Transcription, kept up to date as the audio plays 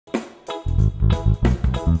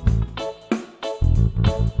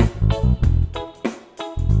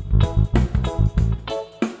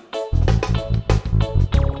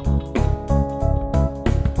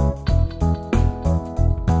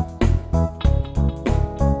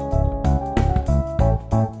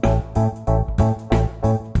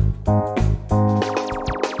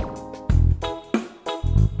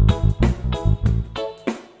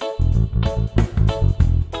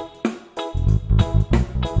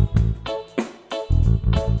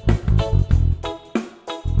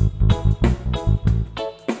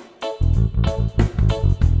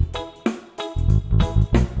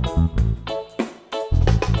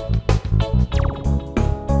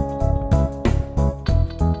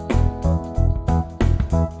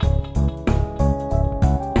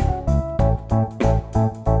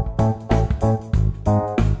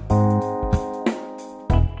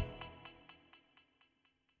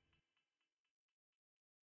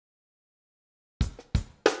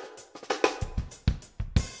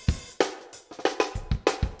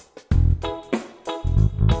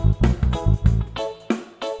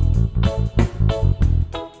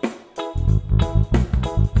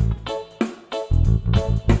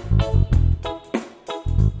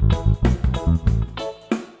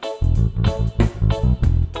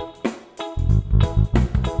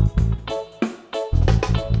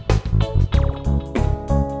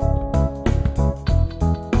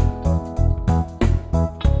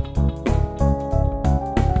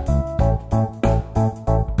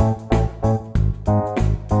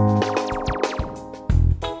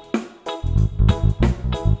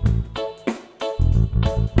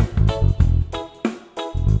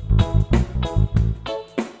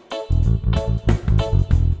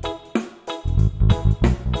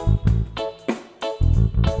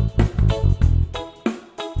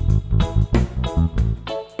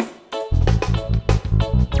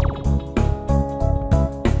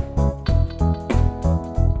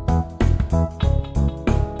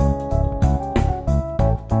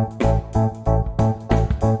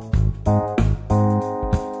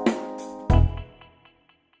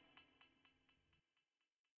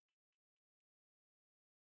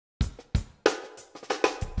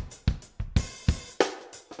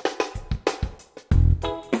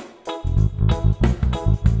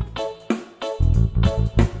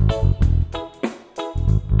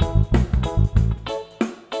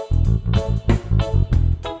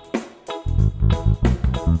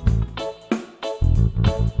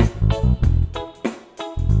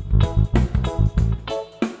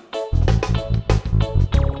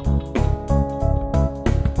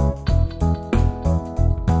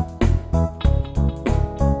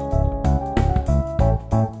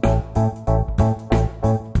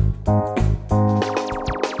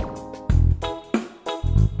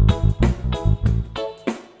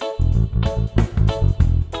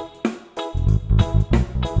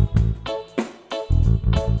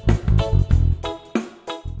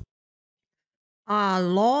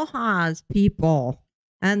buenas, people,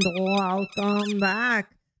 and welcome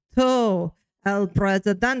back to El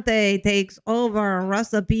Presidente Takes Over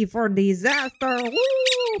Recipe for Disaster.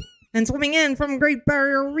 Woo! And swimming in from Great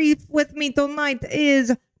Barrier Reef with me tonight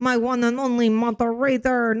is my one and only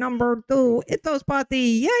moderator, number 2, Itos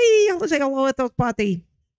Pati. Yay! Let's say hello, Itos Pati.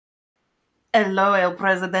 Hello, El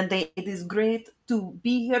Presidente. It is great to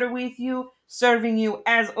be here with you, serving you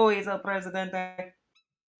as always, El Presidente.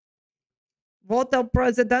 Vote El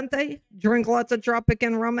Presidente, drink lots of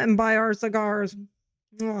Tropican rum, and buy our cigars.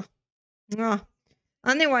 Mwah. Mwah.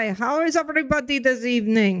 Anyway, how is everybody this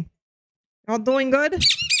evening? All doing good?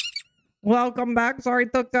 Welcome back. Sorry,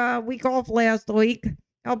 took a week off last week.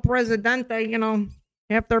 El Presidente,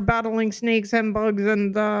 after battling snakes and bugs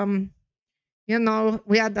and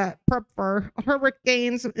we had to prep for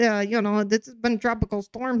hurricanes. This has been tropical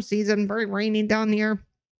storm season, very rainy down here.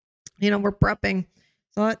 We're prepping.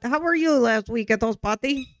 So, how were you last week at those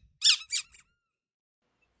party?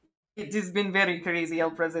 It has been very crazy,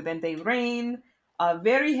 El Presidente. Rain, a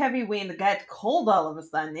very heavy wind, got cold all of a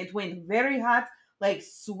sudden. It went very hot, like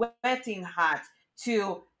sweating hot,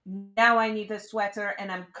 to now I need a sweater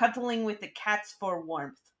and I'm cuddling with the cats for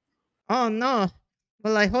warmth. Oh no.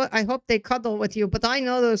 Well, I hope they cuddle with you, but I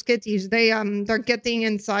know those kitties. They're getting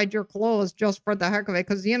inside your clothes just for the heck of it,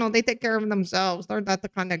 because they take care of themselves. They're not the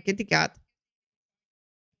kind of kitty cat.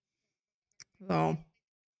 So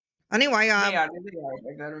anyway, They are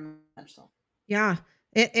very much so. yeah.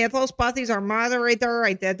 If those parties are moderator,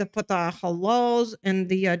 I did to put the hellos in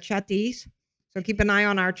the chatties. So keep an eye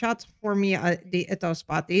on our chats for me, the Ethos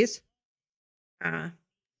parties.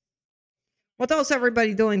 What else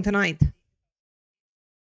everybody doing tonight?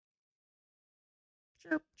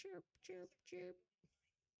 Chirp, chirp, chirp, chirp.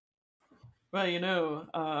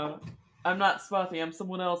 Well, I'm not Spotty, I'm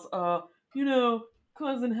someone else.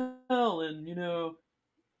 Causing hell and,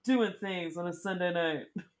 doing things on a Sunday night.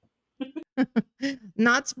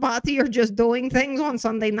 Not spotty or just doing things on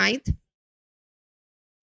Sunday night.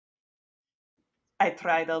 I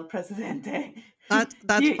tried, El Presidente. That's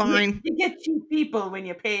fine. You get cheap people when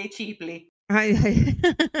you pay cheaply. Next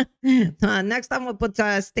time we'll put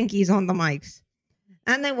stinkies on the mics.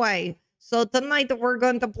 Anyway, so tonight we're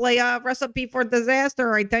going to play a recipe for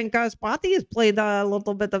disaster. I think Spotty has played a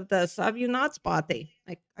little bit of this. Have you not, Spotty?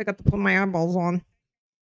 I got to put my eyeballs on.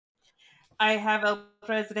 I have El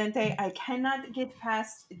Presidente. I cannot get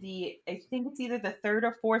past I think it's either the third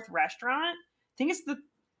or fourth restaurant. I think it's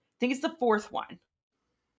the fourth one.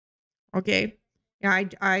 Okay. Yeah,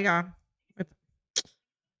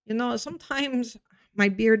 sometimes my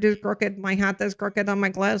beard is crooked, my hat is crooked, and my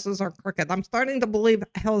glasses are crooked. I'm starting to believe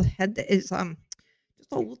Hell's head is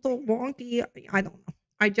just a little wonky. I don't know.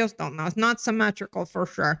 I just don't know. It's not symmetrical for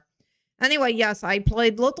sure. Anyway, yes, I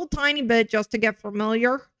played little tiny bit just to get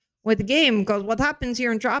familiar with the game, because what happens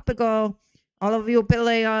here in Tropico, all of you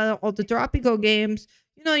play all the Tropico games.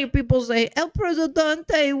 You people say, El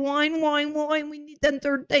Presidente, wine, wine, wine. We need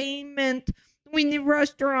entertainment. We need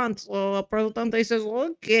restaurants. So El Presidente says,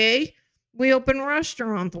 okay, we open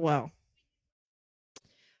restaurant. Well,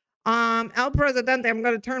 El Presidente, I'm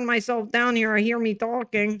going to turn myself down here. I hear me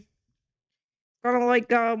talking. Kind of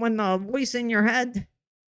like when the voice in your head.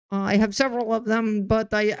 I have several of them,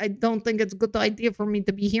 but I don't think it's a good idea for me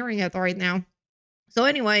to be hearing it right now. So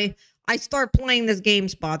anyway, I start playing this game,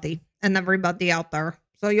 Spotty, and everybody out there.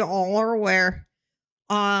 So you all are aware.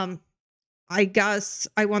 I guess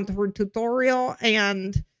I went through tutorial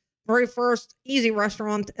and very first easy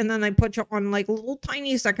restaurant, and then I put you on like a little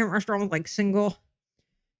tiny second restaurant with like single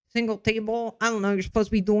table. I don't know, you're supposed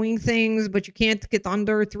to be doing things, but you can't get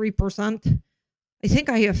under 3%. I think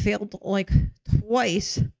I have failed like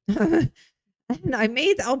twice. And I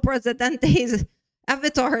made El Presidente's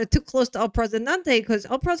avatar too close to El Presidente, because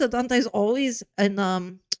El Presidente is always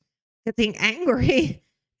getting angry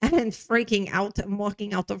and freaking out and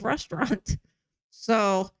walking out of restaurant.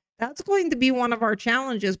 So that's going to be one of our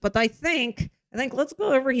challenges. But I think let's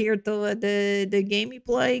go over here to the game you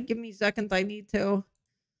play. Give me a second. I need to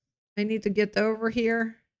get over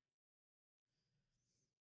here.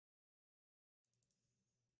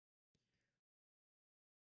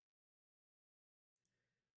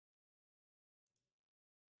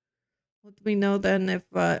 Let me know then if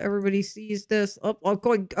everybody sees this. Of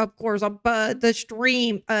course, up the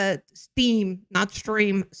stream, Steam, not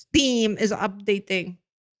stream. Steam is updating.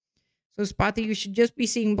 So Spotty, you should just be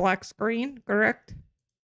seeing black screen, correct?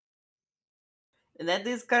 That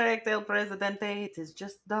is correct, El Presidente. It is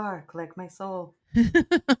just dark, like my soul.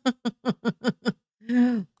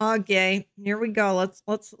 Okay, here we go.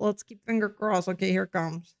 Let's keep finger crossed. Okay, here it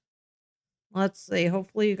comes. Let's see.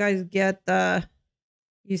 Hopefully you guys get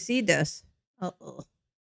You see this? Uh-oh.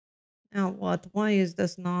 Now what? Why is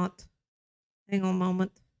this not? Hang on a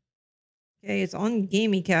moment. Okay, it's on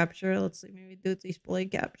gaming capture. Let's see, maybe do display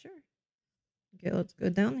capture. Okay, let's go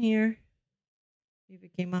down here. See if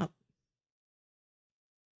it came up.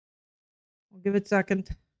 We'll give it a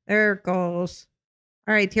second. There it goes.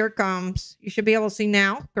 All right, here it comes. You should be able to see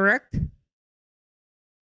now, correct?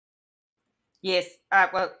 Yes.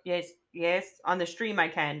 Well, yes. On the stream I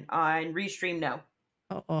can. On restream, no.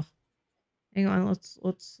 Uh-oh. Hang on, let's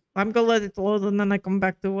I'm gonna let it load and then I come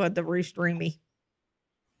back to the restreamy.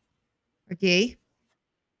 Okay.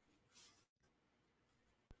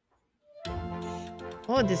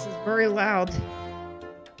 Oh, this is very loud.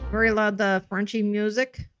 Very loud Frenchy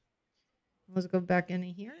music. Let's go back in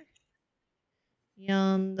here.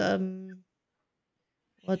 And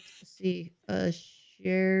let's see.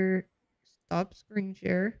 Share, stop screen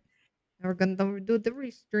share. Now we're gonna do the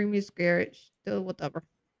restreamy scare, still whatever.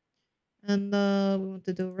 And we want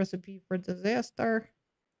to do a recipe for disaster.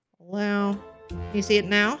 Allow. Can you see it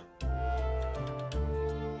now?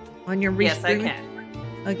 On your restream? Yes, I can.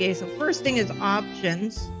 Okay, so first thing is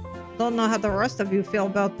options. Don't know how the rest of you feel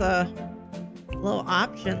about the little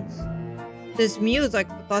options. This music,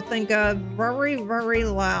 I think, very, very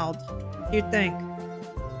loud. What do you think?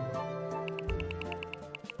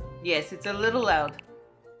 Yes, it's a little loud.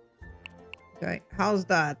 Okay, how's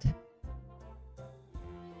that?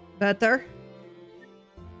 Better?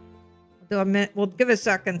 We'll do a minute. We'll give it a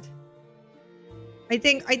second. I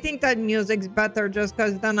think that music's better just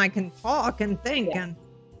because then I can talk and think and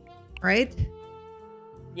right?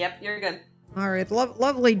 Yep, you're good. All right,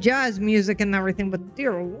 lovely jazz music and everything, but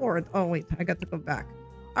dear Lord, oh wait, I got to go back.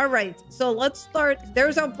 All right, so let's start.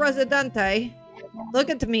 There's El Presidente.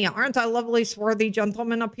 Look at me, aren't I lovely, swarthy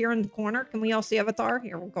gentleman up here in the corner? Can we all see Avatar?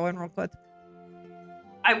 Here, we'll go in real quick.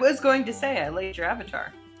 I was going to say I liked your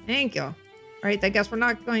avatar. Thank you. All right, I guess we're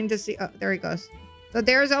not going to see. Oh, there he goes. So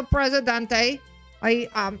there's El Presidente. I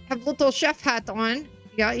have little chef hat on.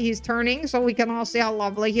 Yeah, he's turning so we can all see how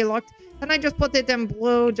lovely he looked. And I just put it in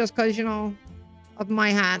blue just because, you know, of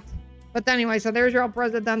my hat. But anyway, so there's your El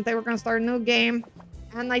Presidente. We're going to start a new game.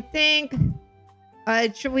 And I think,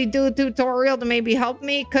 should we do a tutorial to maybe help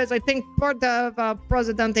me? Because I think part of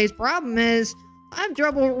Presidente's problem is I have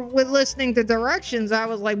trouble with listening to directions. I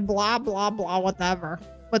was like, blah, blah, blah, whatever.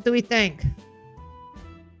 What do we think?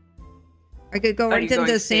 I could go right into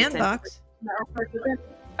the sandbox.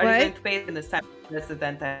 Are you going to pay in this time,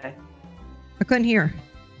 Presidente? I couldn't hear.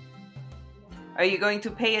 Are you going to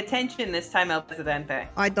pay attention this time, El Presidente?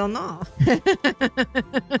 I don't know.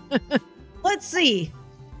 Let's see.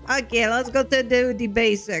 Okay, let's go to do the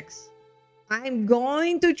basics. I'm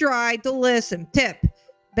going to try to listen. Tip.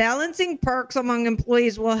 Balancing perks among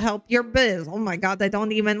employees will help your biz. Oh my God, I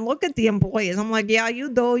don't even look at the employees. I'm like, yeah, you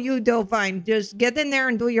do fine. Just get in there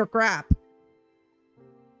and do your crap.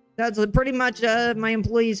 That's pretty much my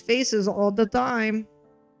employees' faces all the time.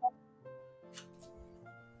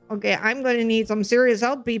 Okay, I'm gonna need some serious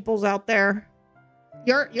help, peoples out there.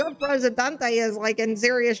 Your Presidente is like in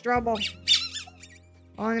serious trouble.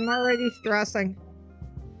 I'm already stressing.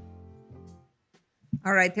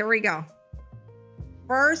 All right, here we go.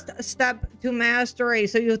 First step to mastery.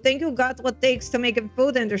 So you think you got what it takes to make a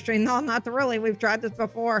food industry? No, not really. We've tried this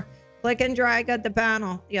before. Click and drag at the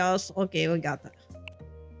panel. Yes, okay, we got that.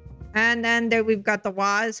 And then there we've got the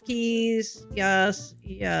WAS keys. Yes,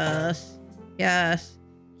 yes, yes.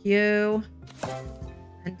 Q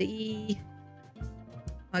and the E.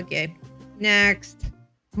 Okay, next.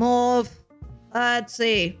 Move. Let's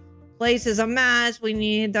see. Place is a mess. We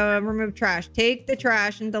need to remove trash. Take the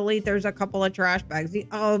trash and delete. There's a couple of trash bags.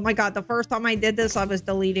 Oh my God, the first time I did this, I was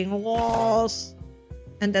deleting walls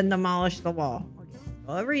and then demolish the wall. Okay,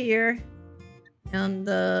 go over here and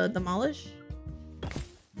demolish.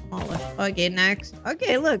 Demolish. Okay, next.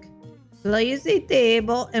 Okay, look. Place a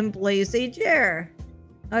table and place a chair.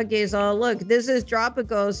 Okay, so look, this is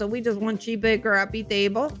Tropico, so we just want cheap, crappy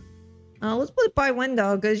table. Let's put by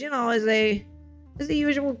window, because, you know, as a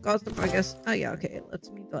usual customer, I guess. Oh, yeah, okay, let's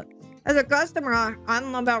me do it. As a customer, I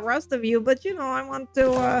don't know about rest of you, but, you know, I want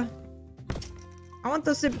to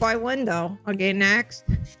sit by window. Okay, next.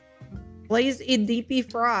 Place a DP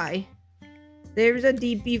fry. There's a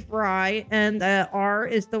DP fry, and R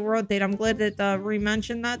is to rotate. I'm glad that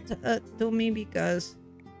re-mentioned that to me, because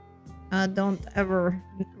I don't ever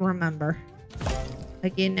remember.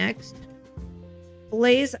 Okay, next.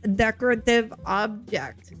 Place decorative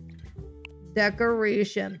object.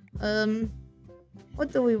 Decoration.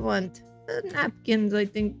 What do we want? Napkins, I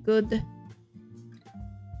think, good.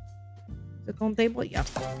 Second table? Yeah.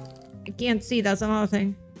 I can't see, that's another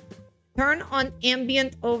thing. Turn on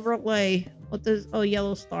ambient overlay. What is... Oh,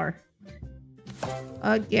 yellow star.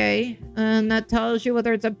 Okay. And that tells you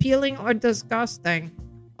whether it's appealing or disgusting.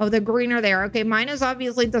 Oh, the green are there. Okay, mine is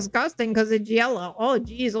obviously disgusting because it's yellow. Oh,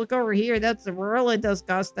 geez, look over here. That's really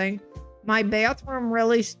disgusting. My bathroom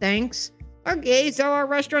really stinks. Okay, so our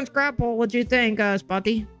restaurant's grapple. What'd you think,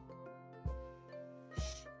 Spotty?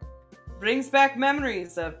 Brings back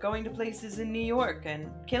memories of going to places in New York and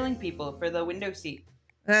killing people for the window seat.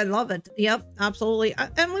 I love it. Yep, absolutely.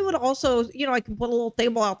 And we would also, you know, I can put a little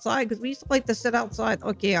table outside because we used to like to sit outside.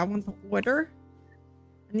 Okay, I want to order.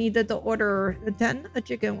 I needed to order 10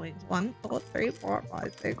 chicken wings. 1, 2, 3, 4,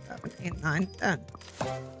 5, 6, 7, 8, 9, 10.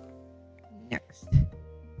 Next.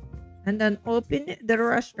 And then open the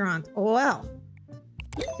restaurant. Oh, well.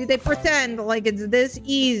 See, they pretend like it's this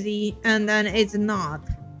easy and then it's not.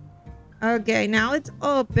 Okay, now it's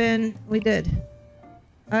open. We did.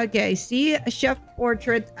 Okay, see a chef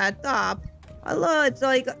portrait at top. Hello, it's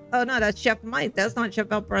like... Oh, no, that's Chef Mike. That's not Chef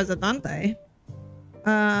El Presidente.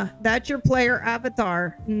 That's your player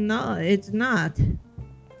avatar. No, it's not.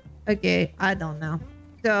 Okay, I don't know.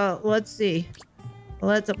 So, let's see.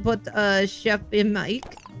 Let's put Chef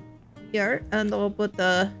Mike here. And we'll put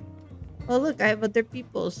the... Oh, look, I have other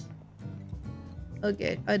people's.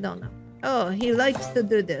 Okay, I don't know. Oh, he likes to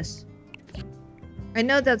do this. I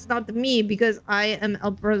know that's not me because I am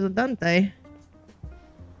El Presidente.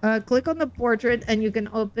 Click on the portrait and you can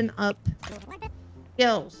open up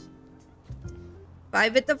skills.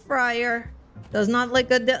 5 at the fryer. Does not like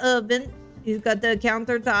at the oven. He's got the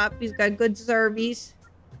countertop. He's got good service.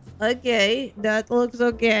 Okay, that looks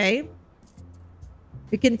okay.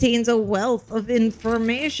 It contains a wealth of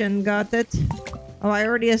information. Got it. Oh, I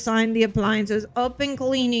already assigned the appliances. Open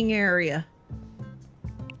cleaning area.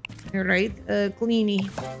 Alright, cleaning.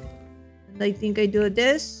 And I think I do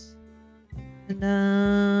this. And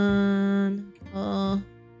then...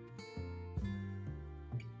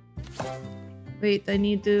 Wait, I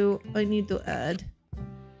need to add.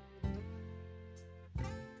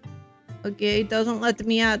 Okay, it doesn't let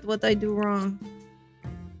me add what I do wrong.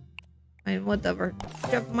 And whatever.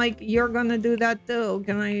 Chef Mike, you're gonna do that too.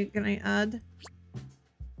 Can I add?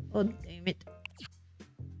 Oh, damn it.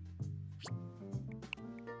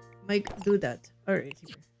 Mike, do that. Alright.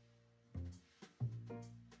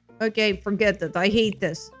 Okay, forget it. I hate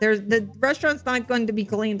this. The restaurant's not going to be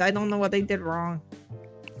cleaned. I don't know what I did wrong.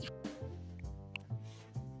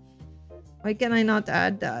 Why can I not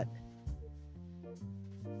add that?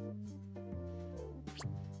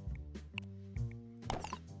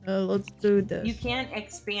 Let's do this. You can't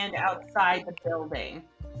expand outside the building.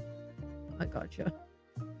 I gotcha.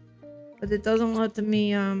 But it doesn't let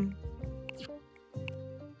me,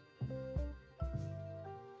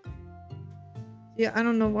 Yeah, I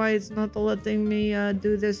don't know why it's not letting me,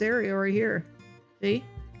 do this area right here. See?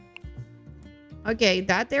 Okay,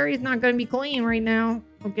 that area is not going to be clean right now.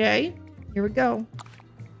 Okay, here we go.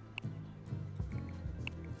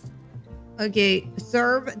 Okay,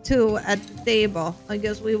 serve 2 at the table. I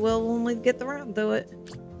guess we will when we get around to it.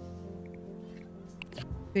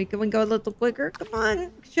 Okay, can we go a little quicker? Come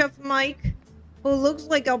on, Chef Mike. Who looks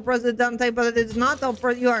like El Presidente, but it is not El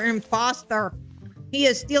Presidente. You are an imposter. He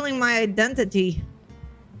is stealing my identity.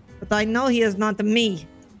 But I know he is not me.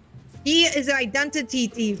 He is an identity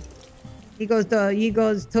thief. He goes to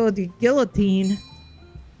the guillotine.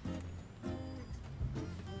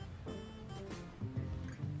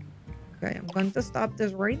 Okay, I'm going to stop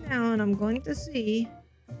this right now and I'm going to see.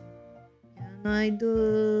 Can I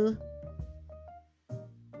do...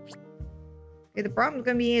 Okay, the problem's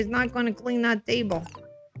gonna be he's not gonna clean that table.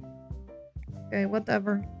 Okay,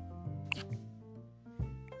 whatever.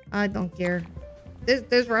 I don't care.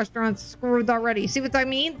 This restaurant's screwed already. See what I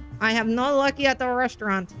mean? I have no luck at the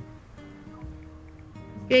restaurant.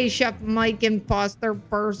 Okay, Chef Mike, imposter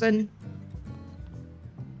person.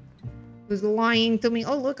 Who's lying to me.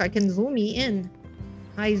 Oh, look, I can zoom me in.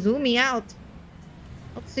 I zoom me out.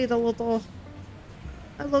 Let's see the little...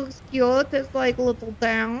 That looks cute. It's like a little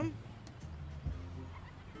town.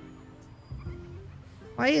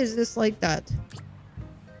 Why is this like that?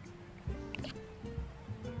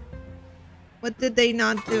 What did they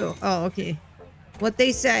not do? Oh, okay. What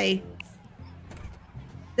they say.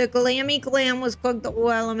 The clammy clam was cooked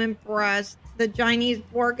well. I'm impressed. The Chinese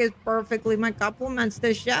pork is perfectly. My compliments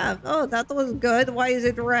to chef. Oh, that was good. Why is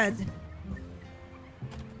it red?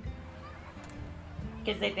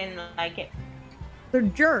 Because they didn't like it. They're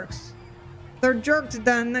jerks. They're jerks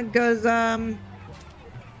then because,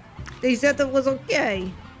 they said it was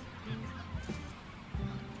okay.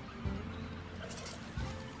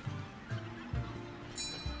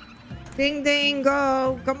 Ding ding,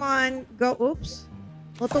 go. Come on. Go. Oops.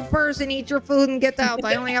 Little person, eat your food and get out.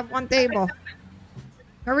 I only have one table.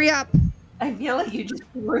 Hurry up. I feel like you just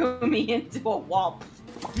threw me into a wall.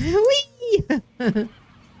 Whee!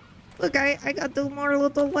 Look, I got 2 more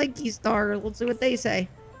little likey stars. Let's see what they say.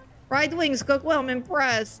 Fried wings cook well. I'm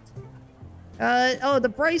impressed. Oh,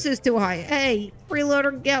 the price is too high. Hey,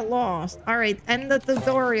 freeloader, get lost. All right, end the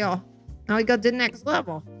tutorial. Now we go to the next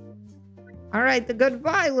level. All right, the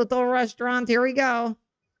goodbye, little restaurant. Here we go.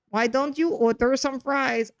 Why don't you order some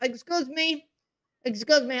fries? Excuse me.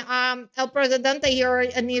 Excuse me. El Presidente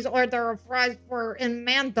here needs order of fries for in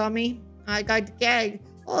man dummy. I got the gag.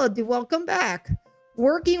 Oh, welcome back.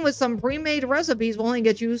 Working with some pre-made recipes will only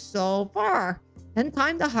get you so far. And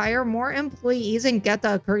time to hire more employees and get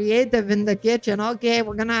the creative in the kitchen. Okay,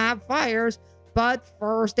 we're gonna have fires, but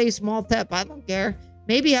first a small tip. I don't care.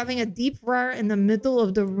 Maybe having a deep fryer in the middle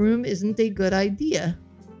of the room isn't a good idea.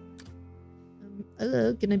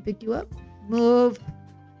 Hello, can I pick you up? Move.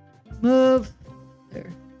 Move. There.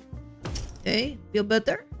 Okay, feel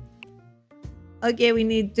better? Okay, we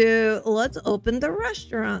need to... Let's open the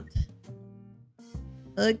restaurant.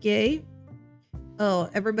 Okay. Oh,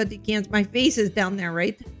 everybody can't... My face is down there,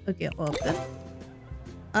 right? Okay, open.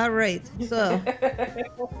 Alright, so...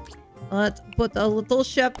 Let's put a little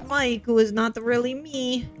Chef Mike, who is not really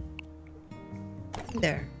me.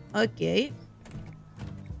 There. Okay.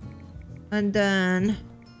 And then...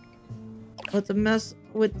 Let's mess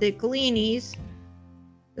with the cleanies.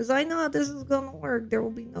 Because I know this is gonna work. There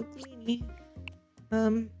will be no cleanie.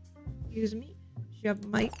 Excuse me. Chef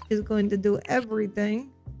Mike is going to do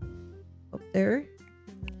everything. Up there.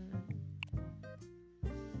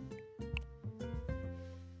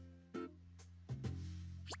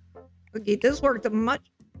 Okay, this worked much.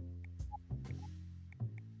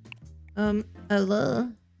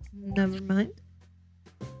 Hello. Never mind.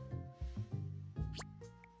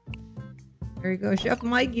 There you go, Chef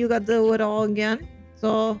Mike. You got to do it all again.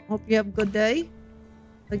 So, hope you have a good day.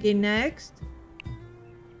 Okay, next.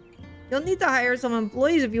 You'll need to hire some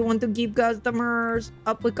employees if you want to keep customers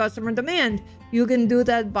up with customer demand. You can do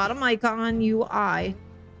that bottom icon UI.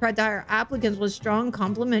 Try to hire applicants with strong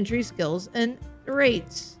complementary skills and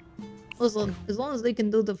rates. Listen, as long as they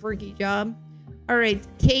can do the freaky job. Alright,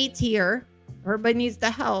 Kate here. Everybody needs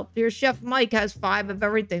the help. Your Chef Mike has 5 of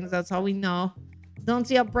everything. That's how we know. Don't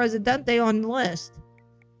see El Presidente on the list.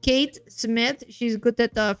 Kate Smith, she's good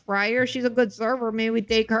at the fryer. She's a good server. Maybe we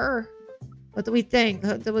take her. What do we think?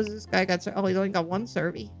 There was this guy got... Oh, he only got 1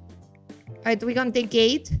 servy. Alright, we gonna take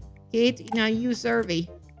Kate? Kate, now you servy.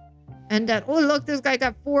 And then... Oh, look, this guy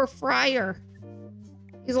got 4 fryer.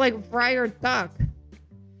 He's like Fryer Duck.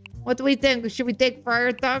 What do we think? Should we take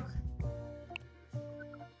Fryer Duck?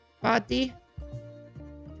 Patty?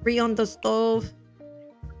 3 on the stove.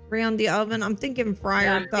 3 on the oven. I'm thinking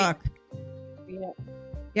Fryer Duck.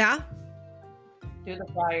 Yeah? Do the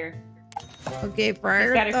fryer. Okay,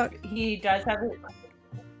 Fryer Duck. He does have it.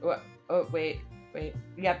 Oh, wait.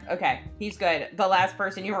 Yep, okay. He's good. The last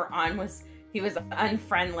person you were on was... He was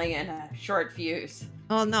unfriendly and a short fuse.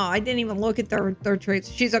 Oh, no. I didn't even look at their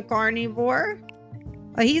traits. She's a carnivore.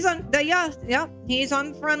 He's on... yeah. He's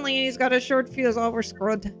unfriendly and he's got a short fuse. Oh, we're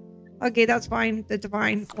screwed. Okay, that's fine. That's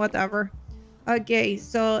fine. Whatever. Okay,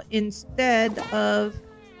 so instead of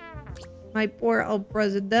my poor El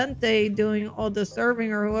Presidente doing all the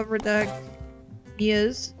serving or whoever the heck he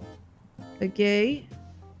is, okay,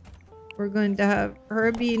 we're going to have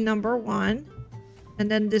her be number 1.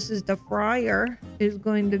 And then this is the fryer is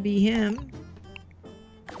going to be him.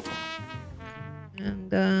 And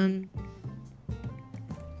then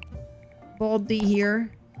Baldy here.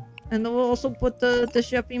 And then we'll also put the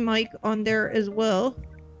Chefy Mike on there as well.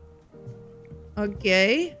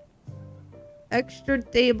 Okay. Extra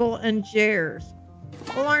table and chairs.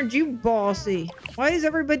 Well, aren't you bossy? Why is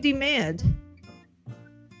everybody mad?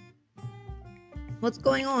 What's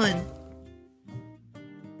going on?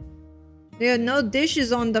 There are no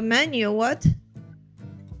dishes on the menu. What?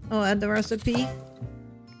 Oh, add the recipe.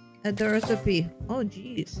 Add the recipe. Oh,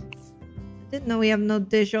 jeez. I didn't know we have no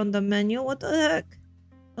dish on the menu. What the heck?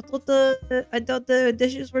 I thought the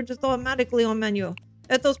dishes were just automatically on menu.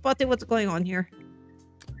 Eto Spotty, what's going on here?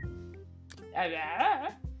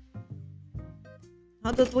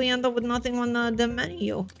 How did we end up with nothing on the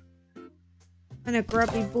menu? What kind of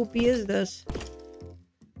crappy poopy is this?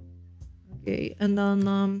 Okay, and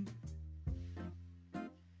then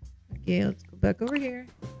okay, let's go back over here.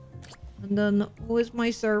 And then who is my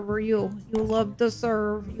server? You love to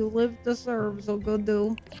serve. You live to serve, so go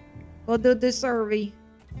do the servy.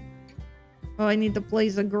 Oh, I need to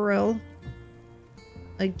place a grill.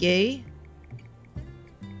 Okay.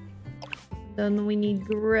 Then we need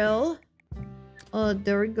grill.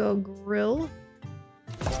 There we go, grill.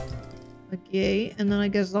 Okay, and then I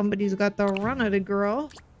guess somebody's got the run of the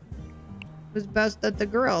grill. Who's best at the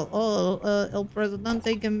grill? El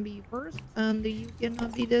Presidente can be first, and you can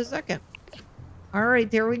be the second.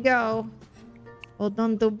 Alright, here we go. Hold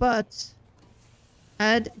on to butts.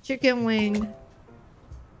 Add chicken wing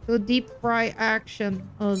to deep fry action.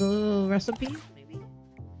 Oh, the little recipes, maybe?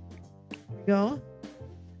 There we go.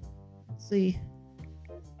 Let's see.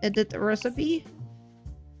 Edit the recipe.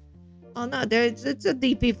 Oh no, it's a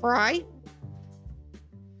deepy fry.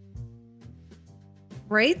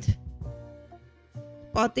 Right?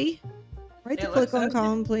 Spotty? Right to click on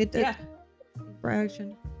column plate. Yeah. Fry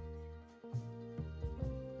action.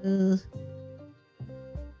 Oops.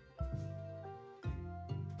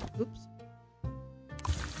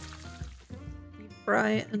 Deep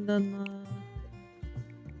fry and then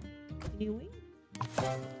wing.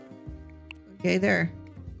 Okay, there.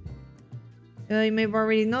 You may have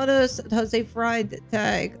already noticed it has a fried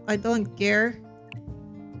tag. I don't care.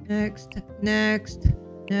 Next, next,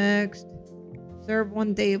 next. Serve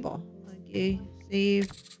one table. Okay,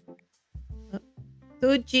 save.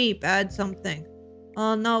 Too cheap. Add something.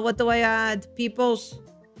 Oh no, what do I add? Peoples,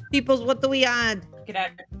 what do we add? You could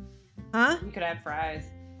add. Huh? You could add fries.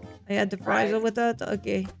 I add the fries with that?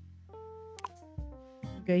 Okay.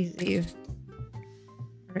 Okay, save.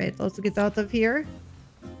 Alright, let's get out of here.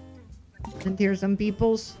 And here's some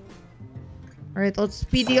peoples. Alright, let's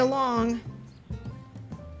speedy along.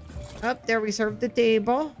 Up there, we serve the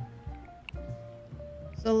table.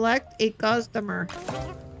 Select a customer.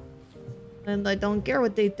 And I don't care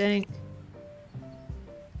what they think.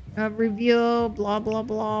 Review, blah, blah,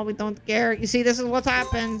 blah. We don't care. You see, this is what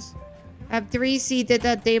happens. Have 3 seats at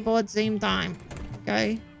that table at the same time.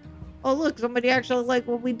 Okay. Oh, look, somebody actually liked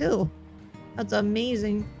what we do. That's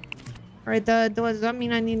amazing. Alright, does that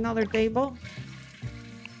mean I need another table?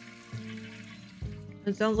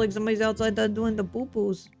 It sounds like somebody's outside doing the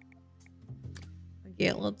poo-poos.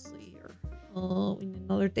 Okay, let's see here. We need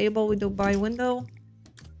another table. We do by window.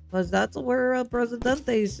 Because that's where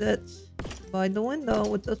Presidente sits. By the window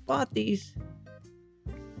with the spotties.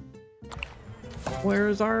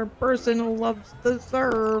 Where's our person who loves to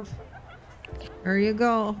serve? There you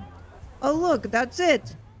go. Oh, look, that's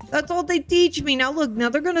it. That's all they teach me. Now, look, now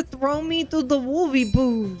they're gonna throw me to the wolvie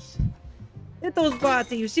boos. Hit those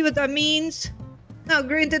spotties. You see what that means? Now,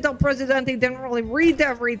 granted, El Presidente didn't really read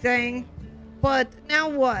everything. But now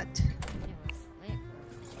what?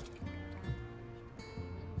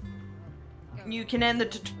 You can end the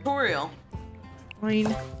tutorial.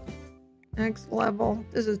 Fine. Next level.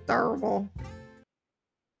 This is terrible.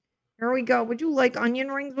 Here we go. Would you like onion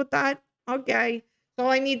rings with that? Okay. So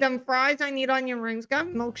I need them fries. I need onion rings. Got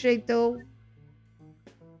milkshake too.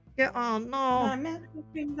 Yeah. Oh no. I met the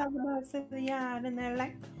dreams of the birds in the yard, and they're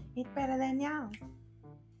like, it's better than y'all.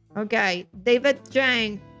 Okay. David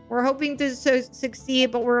Chang. We're hoping to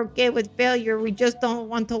succeed, but we're okay with failure. We just don't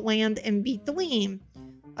want to land in between.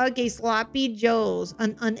 Okay, Sloppy Joe's,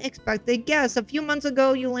 an unexpected guest. A few months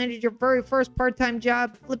ago, you landed your very first part-time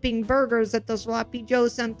job flipping burgers at the Sloppy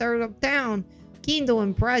Joe's center of town. Keen to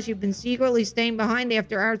impress, you've been secretly staying behind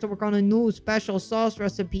after hours to work on a new special sauce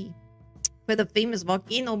recipe for the famous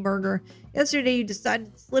Volcano Burger. Yesterday, you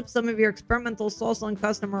decided to slip some of your experimental sauce on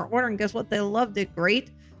customer order, and guess what? They loved it.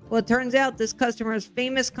 Great. Well, it turns out this customer's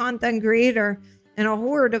famous content creator and a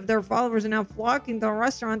horde of their followers are now flocking to the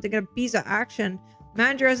restaurant to get a piece of action.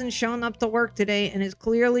 Manager hasn't shown up to work today and is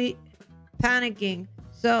clearly panicking.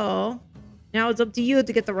 So, now it's up to you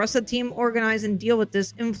to get the rest of the team organized and deal with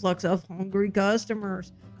this influx of hungry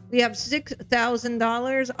customers. We have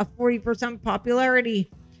 $6,000, a 40% popularity.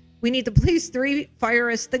 We need to place 3 fire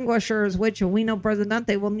extinguishers, which we know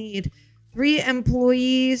Presidente will need. 3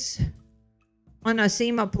 employees on the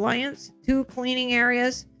same appliance. 2 cleaning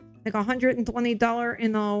areas, like $120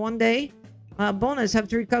 in one day. Bonus, have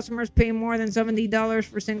 3 customers pay more than $70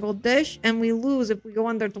 for single dish, and we lose if we go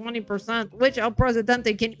under 20%, which El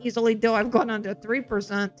Presidente can easily do. I've gone under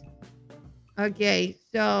 3%. Okay,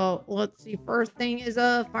 so let's see. First thing is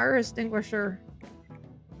a fire extinguisher.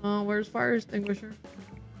 Where's fire extinguisher?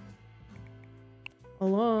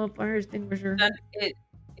 Hello, fire extinguisher.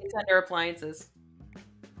 It's under appliances.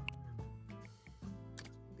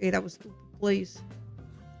 Okay, that was stupid, please.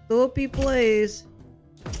 Stupid, please.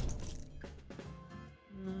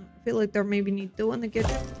 I feel like there maybe need 2 in the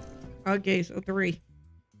kitchen. Okay, so 3.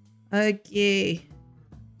 Okay.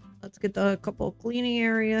 Let's get the couple cleaning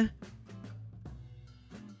area.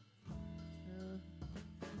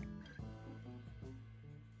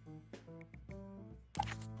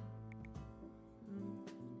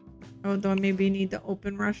 Oh, do I maybe need to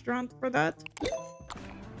open restaurant for that?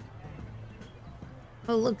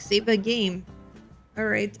 Oh, look, save a game. All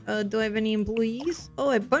right. Do I have any employees?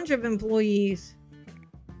 Oh, a bunch of employees.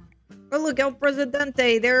 Oh, look, El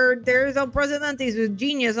Presidente. There's El Presidente. He's a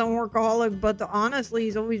genius on workaholic, but honestly,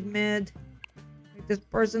 he's always mad. Like, this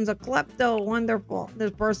person's a klepto. Wonderful.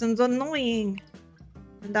 This person's annoying.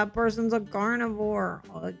 And that person's a carnivore.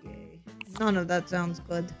 Okay. None of that sounds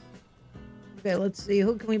good. Okay, let's see.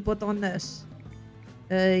 Who can we put on this?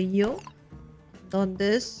 You. On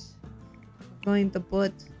this. I'm going to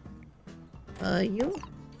put you.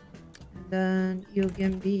 And then you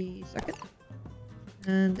can be second.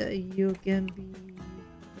 And you can be...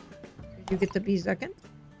 You get to be second.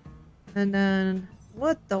 And then...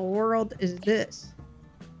 What the world is this?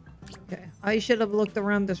 Okay, I should have looked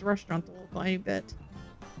around this restaurant a little tiny bit.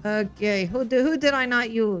 Okay, who did I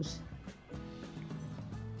not use?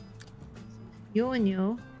 You and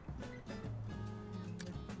you.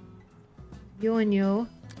 You and you.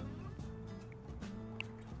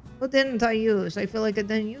 Who didn't I use? I feel like I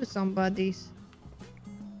didn't use somebody's.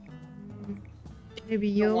 Maybe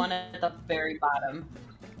you. The one at the very bottom.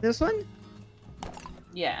 This one?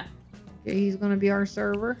 Yeah. Okay, he's gonna be our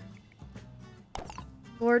server.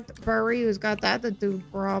 Lord Furry, who's got the attitude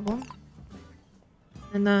problem.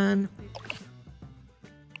 And then...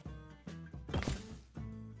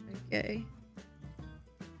 Okay.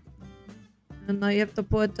 And now you have to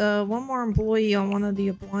put one more employee on one of the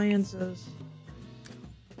appliances.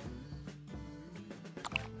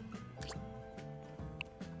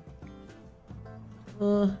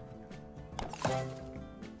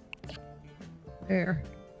 There.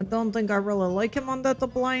 I don't think I really like him on that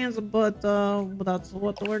appliance, but that's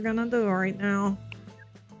what we're gonna do right now.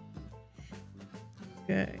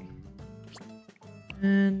 Okay.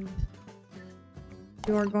 And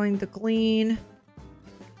you are going to clean.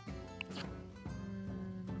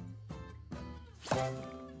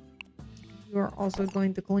 You are also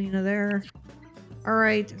going to clean there.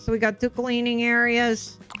 Alright, so we got 2 cleaning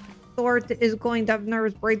areas. Thort is going to have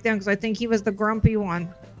nervous breakdown because I think he was the grumpy one.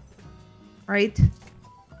 Right?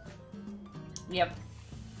 Yep.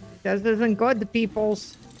 This isn't good,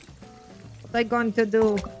 peoples. What are they going to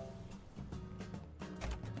do?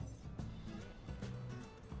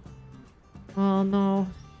 Oh no.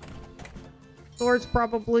 Thor's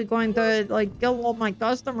probably going to, like, kill all my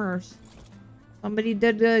customers. Somebody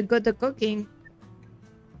did good at cooking.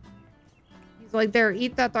 He's like, there,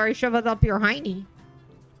 eat that or I shove it up your hiney.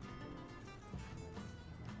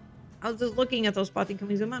 I was just looking at those spotty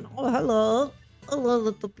comings in. Oh, hello. Hello,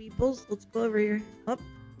 little peoples. Let's go over here. Up. Why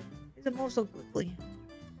does it move so quickly?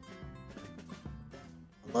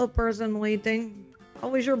 Hello, person waiting. How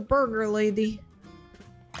was your burger, lady?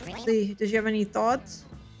 Let's see. Does she have any thoughts?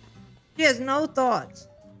 She has no thoughts.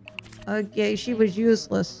 Okay, she was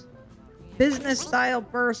useless. Business style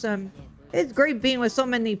person. It's great being with so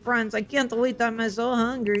many friends. I can't wait. I'm so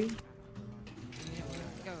hungry.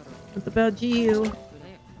 What about you?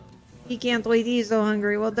 He can't wait. He's so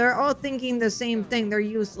hungry. Well, they're all thinking the same thing. They're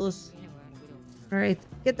useless. Alright.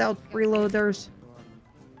 Get out, freeloaders.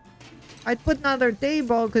 I'd put another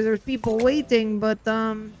table because there's people waiting, but,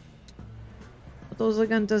 what was I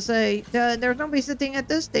going to say? There's nobody sitting at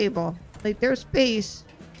this table. Like, there's space.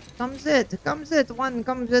 Come sit. Come sit. One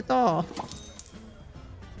comes it all.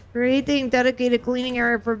 Creating dedicated cleaning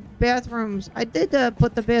area for bathrooms. I did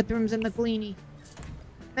put the bathrooms in the cleanie.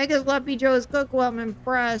 Mega Sloppy Joe's Cookwell. I'm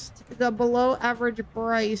impressed. The below average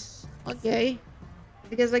price. Okay.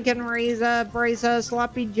 Because I can raise price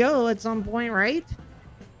Sloppy Joe at some point, right?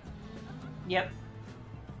 Yep.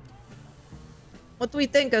 What do we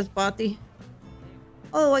think of Spotty?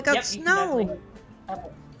 Oh, I got Yep, snow.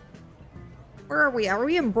 Where are we? Are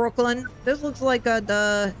we in Brooklyn? This looks like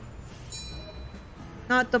the...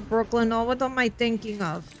 Not the Brooklyn. Oh, what am I thinking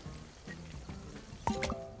of?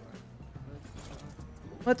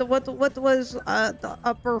 What was the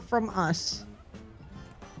upper from us?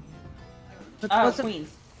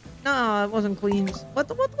 Queens. No, it wasn't Queens. What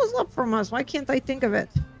was up from us? Why can't I think of it?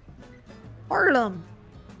 Harlem.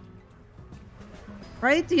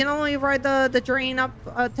 Right? You know when you ride the train up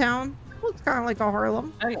town? Looks kind of like a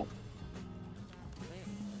Harlem. Oh yeah.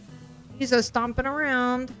 He's just stomping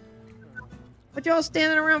around. What y'all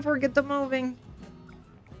standing around for? Get to moving.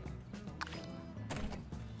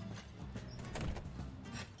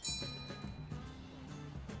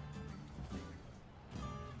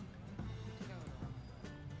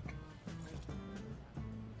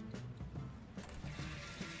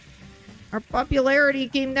 Our popularity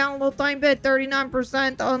came down a little tiny bit,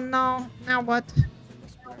 39%. Oh no. Now what?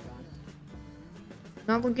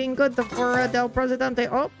 Not looking good for Del Presidente.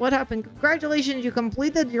 Oh, what happened? Congratulations, you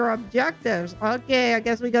completed your objectives. Okay, I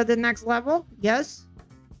guess we got the next level. Yes?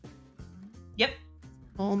 Yep.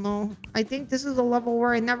 Oh no. I think this is a level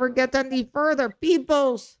where I never get any further.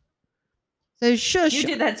 Peoples! Say shush. You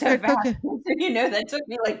did that so fast. You know that took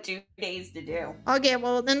me like 2 days to do. Okay,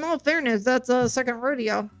 well, in all fairness, that's a second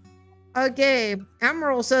rodeo. Okay,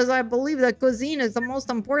 Emerald says, I believe that cuisine is the most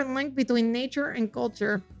important link between nature and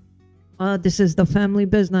culture. This is the family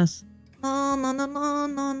business. No, no, no, no,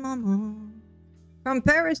 no, no, no. From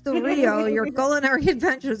Paris to Rio, your culinary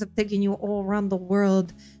adventures have taken you all around the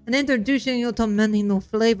world and introducing you to many new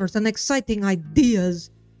flavors and exciting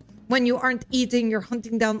ideas. When you aren't eating, you're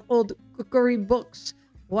hunting down old cookery books,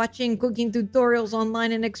 watching cooking tutorials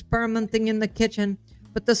online and experimenting in the kitchen.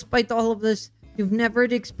 But despite all of this, you've never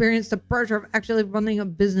experienced the pressure of actually running a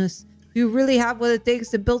business. Do you really have what it takes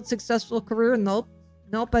to build a successful career? Nope.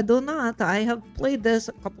 Nope, I do not. I have played this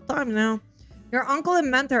a couple times now. Your uncle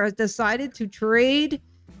and mentor has decided to trade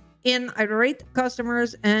in irate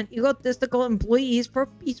customers and egotistical employees for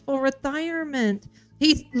peaceful retirement.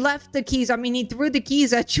 He left the keys. I mean, he threw the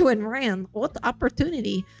keys at you and ran. What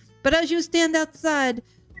opportunity. But as you stand outside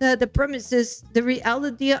the premises, the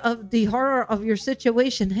reality of the horror of your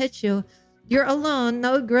situation hits you. You're alone,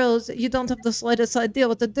 no grills, you don't have the slightest idea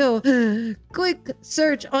what to do. Quick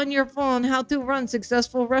search on your phone how to run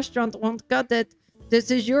successful restaurant won't cut it.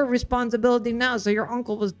 This is your responsibility now, so your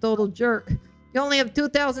uncle was total jerk. You only have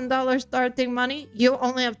 $2,000 starting money. You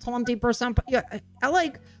only have 20%. Yeah, I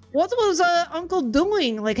like, what was uncle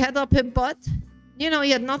doing? Like, head up his butt? You know,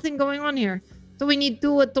 he had nothing going on here. So we need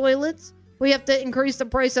 2 toilets. We have to increase the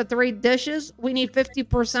price of 3 dishes. We need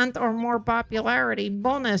 50% or more popularity.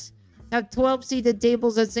 Bonus. Have 12 seated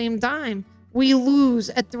tables at the same time. We lose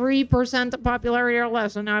at 3% popularity or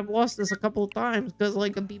less. And I've lost this a couple of times because,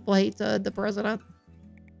 like, people hate the president.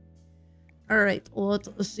 All right, let's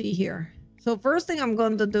see here. So first thing I'm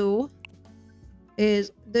going to do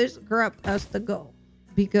is this crap has to go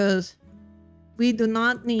because we do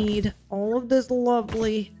not need all of this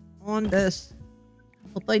lovely on this.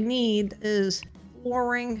 What I need is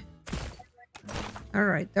flooring. All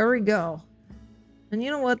right, there we go. And you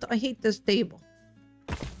know what? I hate this table.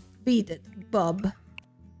 Beat it, bub.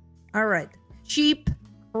 All right. Cheap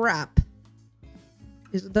crap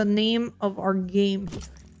is the name of our game here.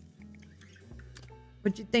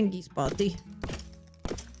 What you think, Spotty?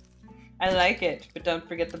 I like it, but don't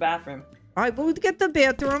forget the bathroom. All right, we'll get the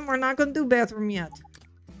bathroom. We're not going to do bathroom yet.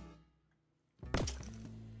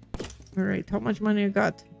 All right, how much money I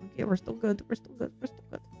got? Okay, we're still good. We're still good. We're still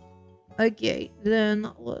good. Okay, then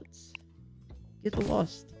let's get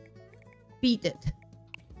lost. Beat it.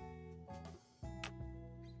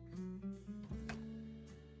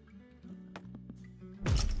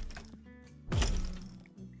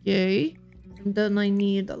 Okay. And then I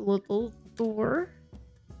need a little door.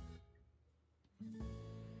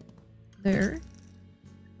 There.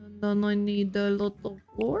 And then I need a little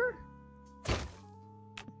floor.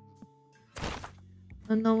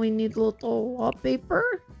 And then we need a little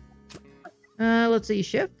wallpaper. Let's see,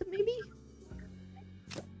 shift maybe?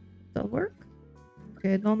 That'll work.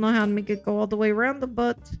 Okay, I don't know how to make it go all the way around the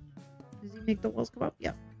butt. Does he make the walls come up?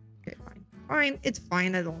 Yeah. Okay, fine. Fine, it's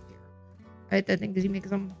fine, I don't care. Right, I think, does he make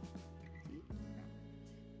some...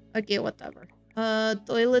 Okay, whatever.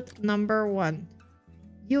 Toilet number 1.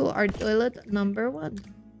 You are toilet number 1.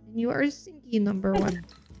 And you are sinky number 1.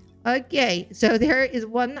 Okay, so there is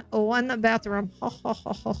one bathroom.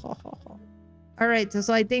 All right,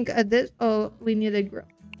 so I think this... Oh, we need a grill.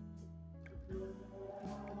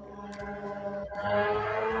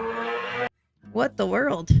 What the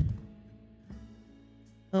world?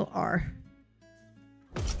 Oh, R.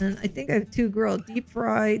 And I think I have 2 grilled. Deep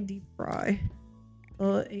fry, deep fry.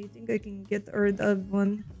 I think I can get rid of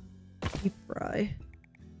one deep fry.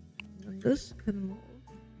 And this can move.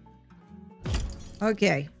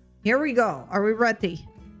 Okay, here we go. Are we ready?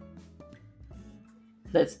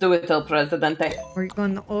 Let's do it, El Presidente. We're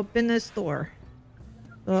going to open the store.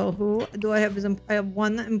 So who do I have? I have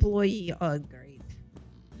 1 employee. Oh, great.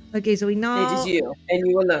 Okay, so we know... It is you, and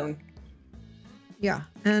you alone. Yeah,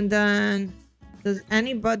 and then... Does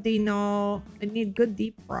anybody know... I need good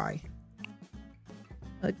deep fry.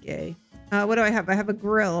 Okay. What do I have? I have a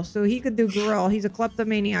grill. So he could do grill. He's a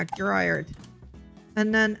kleptomaniac. You're hired.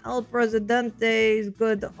 And then El Presidente is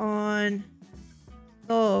good on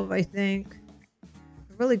stove, I think.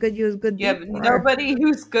 Really good use good You have nobody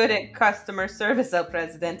who's good at customer service, El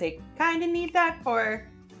Presidente. Kind of need that for,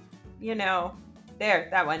 you know, there,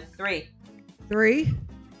 that one. 3. 3?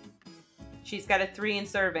 She's got a 3 in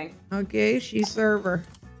serving. Okay, she's server.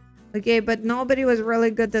 Okay, but nobody was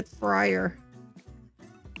really good at fryer.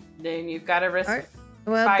 Then you've got to risk Alright.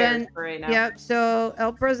 Well fires then, for right now. yep. So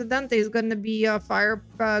El Presidente is gonna be a fire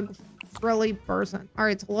grilly person. All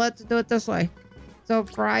right, so let's do it this way. So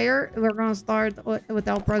fryer, we're gonna start with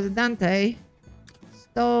El Presidente.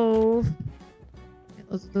 Stove. Okay,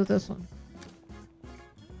 let's do this one.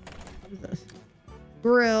 What is this?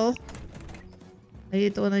 Grill. I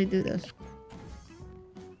hate when I do this.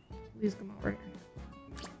 Please come over here.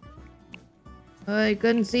 I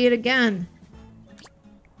couldn't see it again.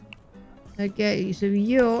 Okay, so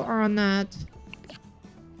you are on that.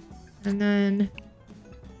 And then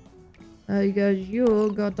you guys,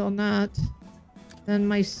 you got on that. Then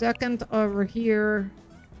my second over here.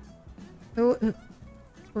 Oh,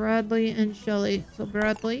 Bradley and Shelly. So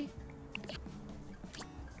Bradley.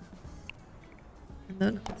 And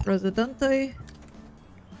then Presidente.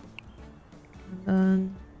 And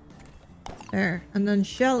then there. And then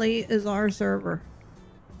Shelly is our server.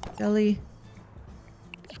 Shelly.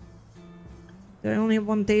 Do I only have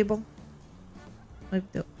one table? I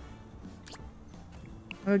do.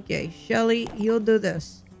 Okay, Shelly, you'll do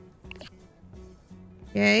this.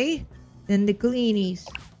 Okay? Then the cleanies.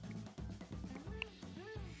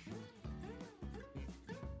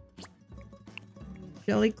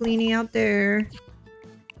 Shelly cleaning out there.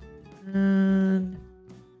 And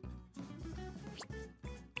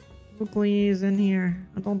who cleanies in here?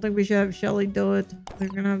 I don't think we should have Shelly do it. We're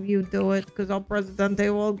gonna have you do it because El Presidente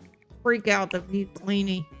will freak out if he's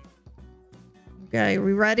cleaning. Okay,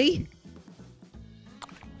 we ready?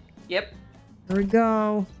 Yep. Here we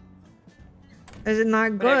go. Is it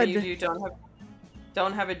not Whatever good? you do,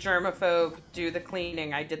 don't have a germaphobe do the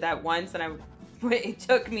cleaning. I did that once, and it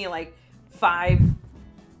took me like 5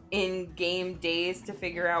 in-game days to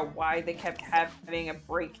figure out why they kept having a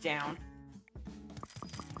breakdown.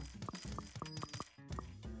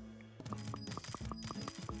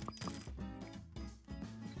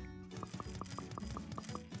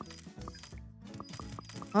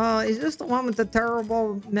 Oh, is this the one with the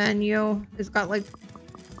terrible menu? It's got like,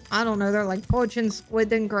 I don't know, they're like poaching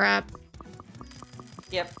squid and crap.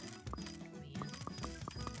 Yep.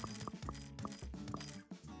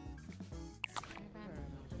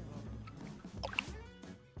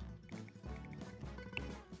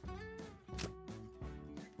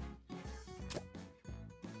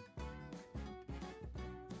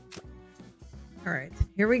 All right,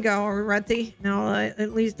 here we go. Are we ready? Now,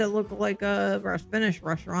 at least it looked like a Finnish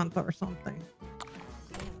restaurant or something.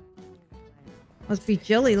 Must be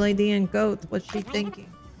chilly, Lady and Goat. What's she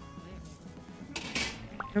thinking?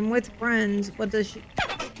 I'm with friends. What does she...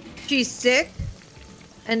 She's sick?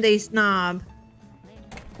 And they snob.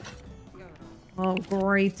 Oh,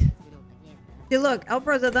 great. See, look, El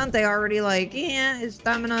Presidente already like, yeah, his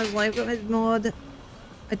stamina is like his mood.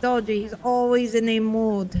 I told you, he's always in a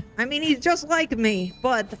mood. I mean, he's just like me,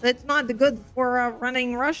 but it's not good for a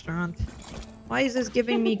running restaurant. Why is this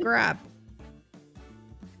giving me crap?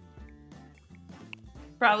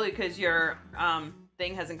 Probably because your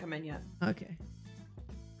thing hasn't come in yet. Okay.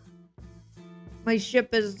 My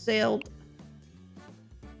ship has sailed.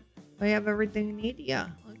 I have everything I need? Yeah.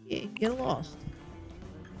 Okay, get lost.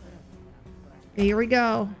 Okay, here we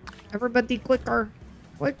go. Everybody quicker.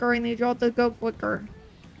 Quicker, I need y'all to go quicker.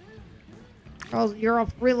 Charles, you're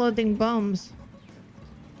off reloading bums.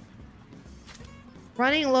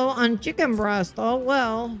 Running low on chicken breast. Oh,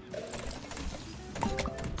 well.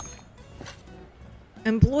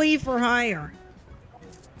 Employee for hire.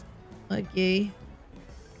 Okay.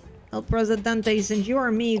 El Presidente, since you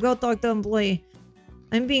are me, go talk to employee.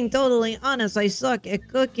 I'm being totally honest, I suck at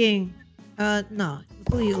cooking. No.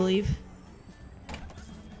 Please leave.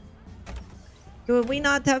 Do we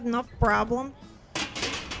not have enough problem?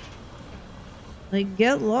 Like,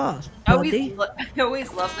 get lost, buddy. I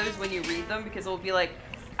always love those when you read them because it'll be like,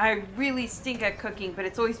 I really stink at cooking, but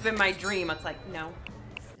it's always been my dream. It's like, no.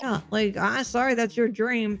 Yeah, like, sorry, that's your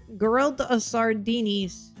dream. Grilled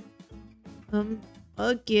sardinis.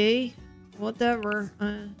 Okay. Whatever.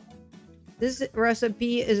 This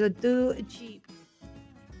recipe is too cheap.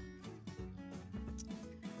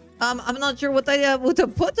 I'm not sure what I would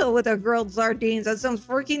have put with the grilled sardines. That sounds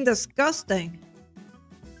freaking disgusting.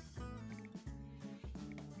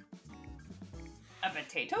 A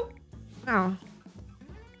potato? Oh.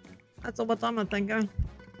 That's what I'm thinking.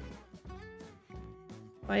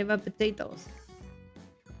 5 potatoes.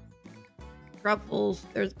 Truffles.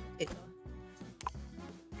 There's potato.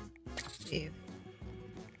 Okay.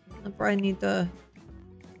 I probably need to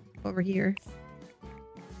over here.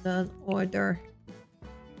 The order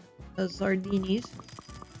the sardinis.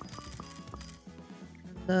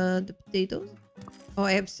 And the potatoes. Oh,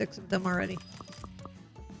 I have 6 of them already.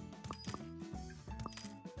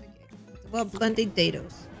 Okay. Well, blended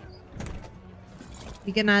potatoes.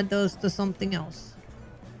 We can add those to something else.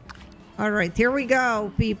 All right, here we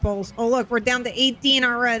go, peoples. Oh, look, we're down to 18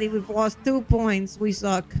 already. We've lost 2 points. We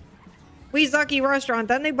suck. We sucky restaurant.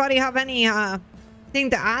 Does anybody have any thing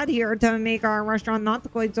to add here to make our restaurant not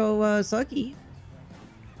quite so sucky?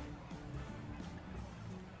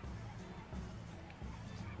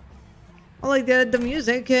 I like the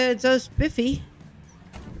music. It's so spiffy.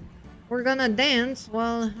 We're gonna dance.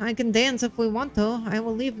 Well, I can dance if we want to. I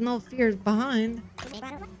will leave no fears behind.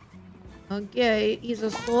 Okay, he's a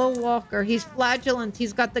slow walker. He's flatulent.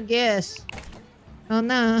 He's got the gas. Oh,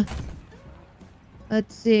 no.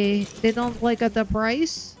 Let's see. They don't like at the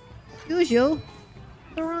price? Excuse you.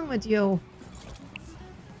 What's wrong with you?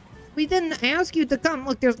 We didn't ask you to come.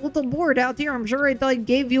 Look, there's a little board out here. I'm sure I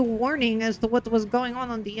gave you a warning as to what was going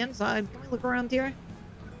on the inside. Can we look around here?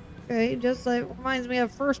 Okay, just like reminds me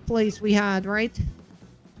of first place we had, right?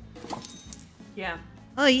 Yeah.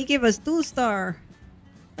 Oh, he gave us 2-star.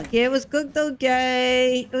 Okay, it was cooked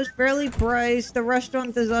okay. It was fairly priced. The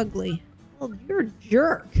restaurant is ugly. Oh, you're a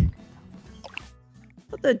jerk.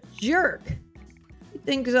 What a jerk. He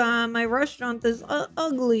thinks my restaurant is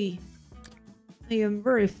ugly. I am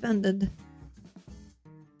very offended.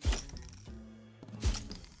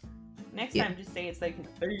 Next time, just say it's like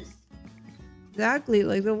thirst. Exactly.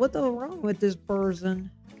 Like, what's wrong with this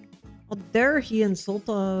person? How dare he insult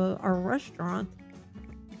our restaurant?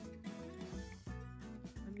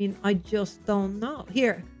 I mean, I just don't know.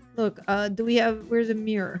 Here, look. Do we have? Where's a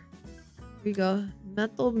mirror? Here we go.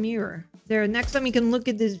 Metal mirror. There. Next time you can look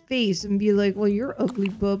at his face and be like, "Well, you're ugly,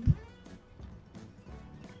 bub."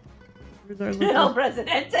 El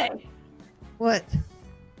Presidente. What?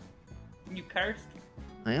 You cursed.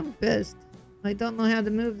 I am pissed. I don't know how to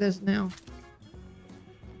move this now.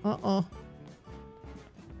 Uh-oh.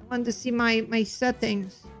 I wanted to see my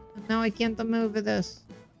settings. And now I can't move this.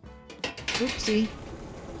 Oopsie.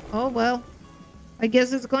 Oh, well. I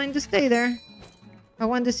guess it's going to stay there. I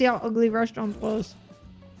wanted to see how ugly restaurant was.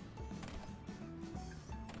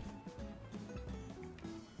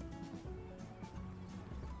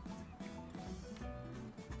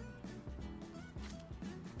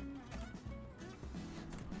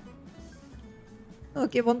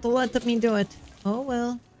 Look, it won't let me do it. Oh,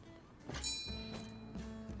 well. I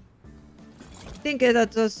think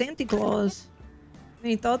that's a Santa Claus.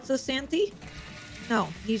 Any thoughts of Santa? No,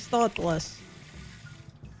 he's thoughtless.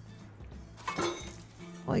 Oh,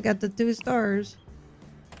 I got the 2 stars.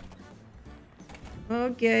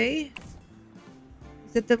 Okay.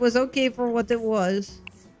 It was okay for what it was.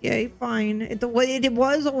 Okay, fine. It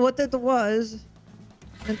was what it was.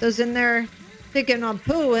 It was in there picking up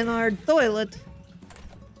poo in our toilet.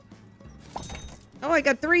 Oh, I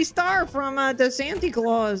got 3-star from the Santa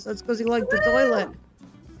Claus. That's because he liked the toilet.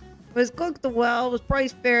 It was cooked well. It was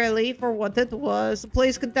priced fairly for what it was. The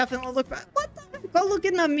place could definitely look back. What the heck? Go look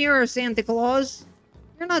in the mirror, Santa Claus.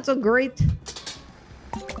 You're not so great.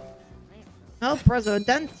 El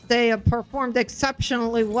Presidente performed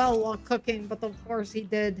exceptionally well while cooking, but of course he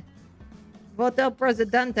did. But El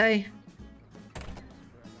Presidente.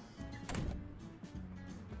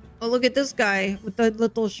 Oh, look at this guy with the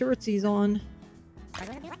little shorts he's on.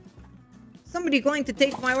 Somebody going to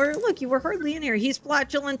take my order? Look, you were hardly in here. He's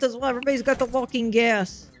flatulent as well. Everybody's got the walking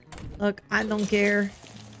gas. Look, I don't care.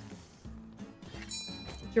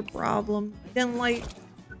 What's your problem? I didn't like...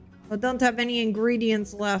 I don't have any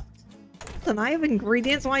ingredients left. Listen, I have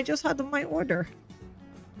ingredients. Well, I just had my order.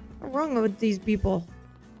 What's wrong with these people?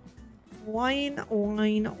 Wine,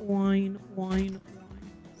 wine, wine, wine, wine.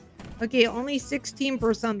 Okay, only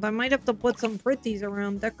 16%. I might have to put some pretties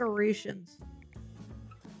around decorations.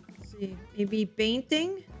 Maybe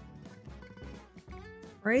painting,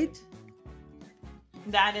 right?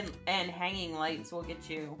 That and hanging lights will get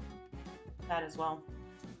you that as well.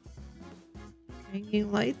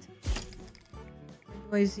 Hanging light?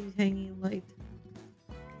 Why is he hanging light?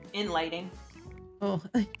 In lighting. Oh,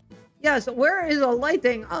 yes. Where is a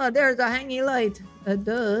lighting? Oh, there's a hanging light.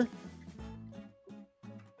 Duh.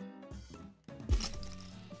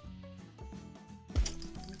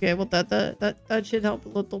 Okay, well that should help a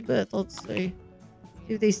little bit. Let's see.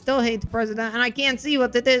 If they still hate the president, and I can't see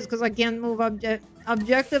what it is because I can't move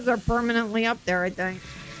objectives are permanently up there, I think.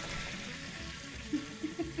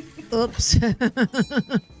 Oops.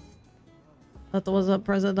 That was a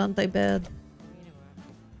Presidente bad.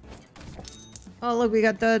 Oh, look, we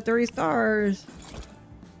got the 3 stars.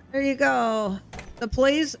 There you go. The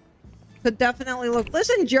place could definitely look...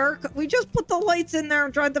 Listen, jerk. We just put the lights in there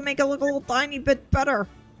and tried to make it look a little tiny bit better.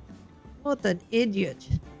 What an idiot.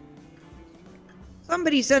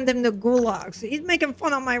 Somebody send him to gulags. He's making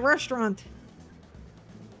fun of my restaurant.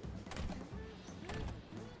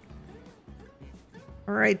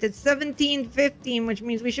 Alright, it's 17:15, which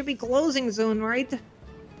means we should be closing soon, right?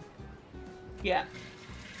 Yeah.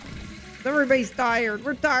 Everybody's tired.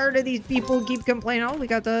 We're tired of these people who keep complaining. Oh, we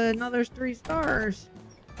got another 3 stars.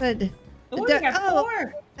 Good. Ooh, we got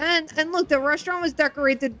 4. And look, the restaurant was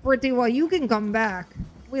decorated pretty well. You can come back.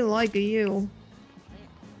 We like you.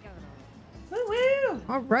 Woo-woo!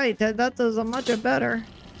 All right, that does a much better.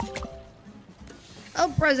 El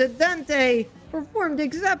Presidente performed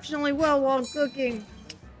exceptionally well while cooking.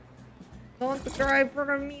 Don't try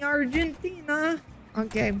for me, Argentina.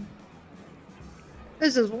 Okay.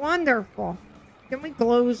 This is wonderful. Can we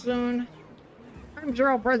close soon? I'm sure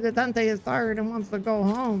El Presidente is tired and wants to go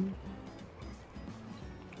home.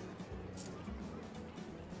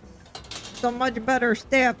 So much better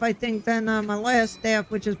staff, I think, than my last staff,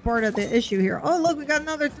 which is part of the issue here. Oh, look, we got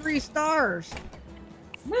another 3 stars.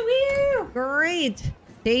 Woo-woo! Great.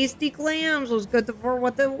 Tasty clams was good for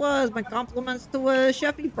what it was. My compliments to a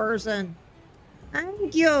chefy person.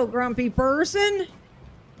 Thank you, grumpy person.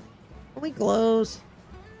 Can we close?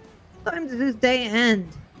 What time does this day end?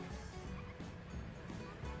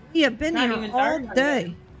 We have been here all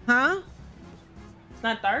day. Huh? It's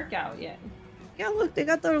not dark out yet. Yeah, look, they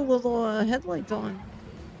got their little headlights on.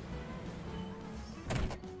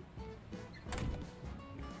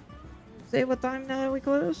 Say what time now we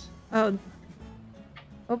close? Oh,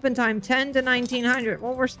 open time 10 to 1900.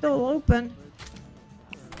 Well, we're still open.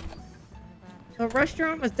 The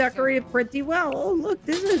restaurant was decorated pretty well. Oh, look,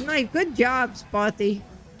 this is nice. Good job, Spotty.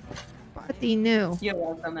 Spotty knew. You're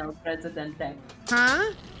welcome, El Presidente.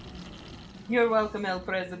 Huh? You're welcome, El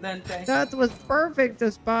Presidente. That was perfect,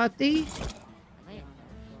 Spotty.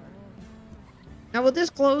 Now, will this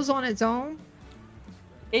close on its own?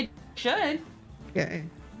 It should. Okay.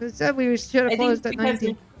 It said we should have closed at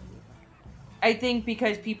 19. I think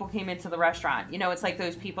because people came into the restaurant. You know, it's like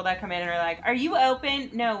those people that come in and are like, "Are you open?"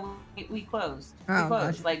 No, we closed. Oh, we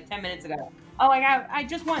closed gotcha. like 10 minutes ago. Oh, I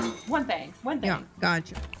just want one thing. Yeah,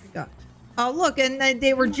 gotcha. Gotcha. Oh, look, and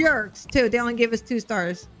they were jerks, too. They only gave us 2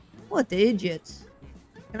 stars. What the idiots.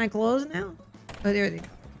 Can I close now? Oh, there they go.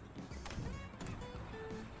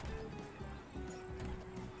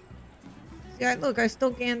 Yeah, look, I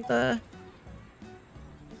still can't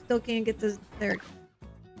get this there.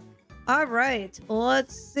 All right,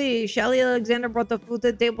 let's see. Shelly Alexander brought the food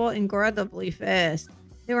to the table incredibly fast.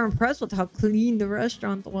 They were impressed with how clean the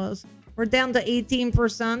restaurant was. We're down to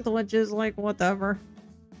 18%, which is like whatever.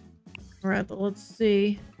 All right, let's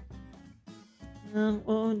see.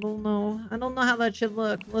 Well, I don't know. I don't know how that should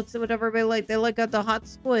look. Let's see what everybody like. They like the hot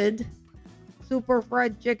squid, super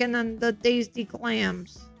fried chicken, and the tasty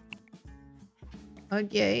clams.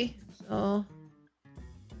 Okay, so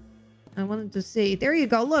I wanted to see. There you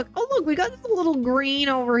go. Look. Oh, look. We got a little green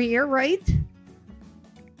over here, right?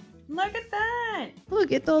 Look at that.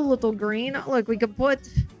 Look at the little green. Look, we could put...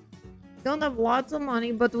 Don't have lots of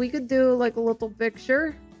money, but we could do like a little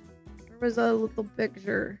picture. There was a little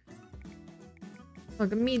picture.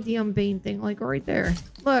 Look, a medium painting, like right there.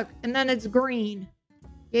 Look, and then it's green.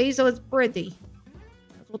 Okay, so it's pretty.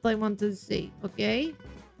 That's what I want to see. Okay?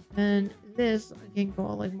 And this, I can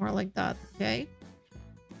go like more like that. Okay?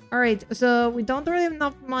 All right, so we don't really have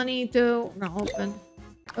enough money to open.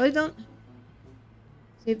 I don't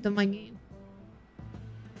save my game.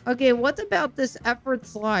 Okay, what about this effort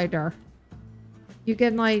slider? You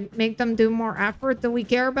can like make them do more effort. Do we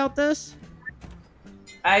care about this?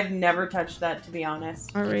 I've never touched that, to be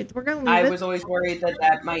honest. All right, we're gonna leave I it. was always worried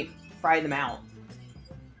that might fry them out.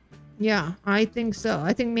 Yeah, I think so.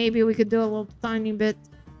 I think maybe we could do a little tiny bit.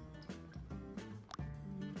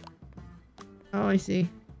 Oh, I see.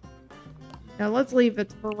 Yeah, let's leave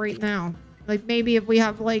it for right now. Like maybe if we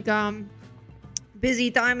have like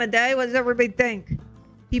busy time of day, what does everybody think?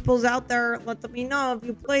 People's out there, let me know if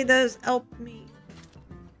you play this. Help me.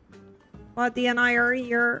 Buddy and I are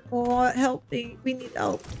here. Oh, help me. We need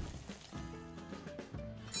help.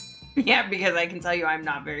 Yeah, because I can tell you I'm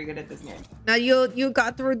not very good at this game. Now you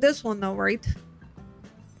got through this one though, right?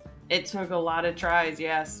 It took a lot of tries,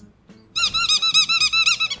 yes.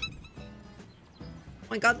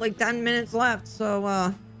 We got like 10 minutes left,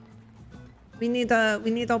 so we need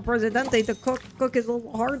El Presidente to cook his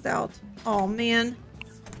little heart out. Oh man.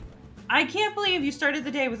 I can't believe you started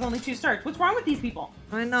the day with only 2 stars. What's wrong with these people?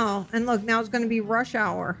 I know. And look, now it's gonna be rush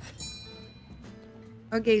hour.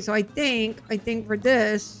 Okay, so I think for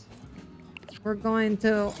this, we're going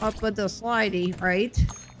to up with the slidey, right?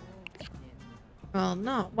 Well,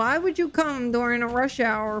 no. Why would you come during a rush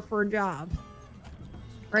hour for a job?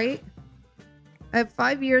 Right? I have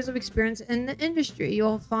 5 years of experience in the industry.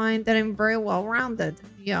 You'll find that I'm very well rounded.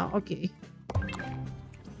 Yeah, okay.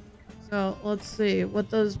 So let's see. What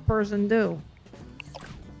does person do?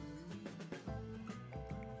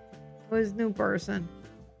 Who is new person?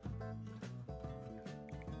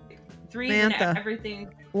 3 Mantha. and everything.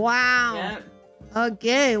 Wow. Yep.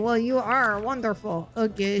 Okay, well, you are wonderful.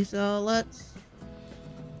 Okay, so let's...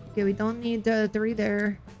 Okay, we don't need the 3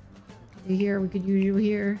 there. Here, we could use you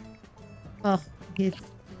here. Oh, okay.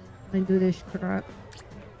 Let me do this crap.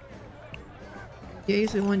 Okay,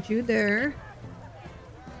 so we want you there.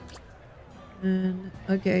 And,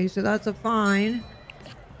 okay, so that's a fine.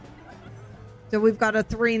 So we've got a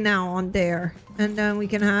 3 now on there. And then we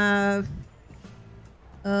can have...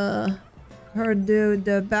 her do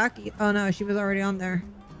the back... Oh, no, she was already on there.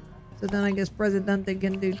 So then I guess Presidente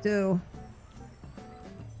can do too.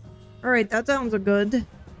 Alright, that sounds good.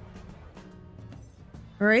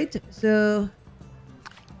 Alright, so...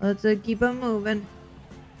 Let's keep on moving.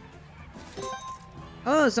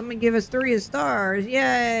 Oh, somebody gave us 3 stars.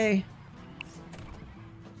 Yay!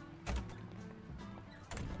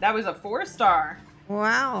 That was a 4-star.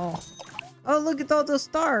 Wow. Oh, look at all those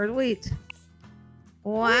stars. Wait.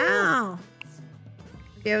 Wow.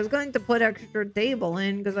 Okay, I was going to put extra table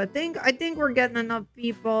in because I think we're getting enough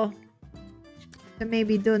people to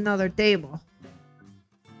maybe do another table.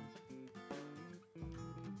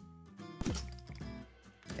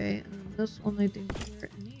 Okay, and this one I think here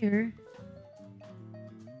and here.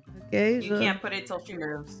 Okay, You so can't put it till she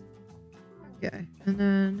moves. okay, and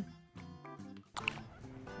then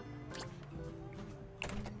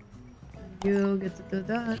you get to do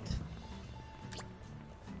that.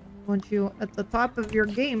 I want you at the top of your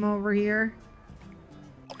game over here.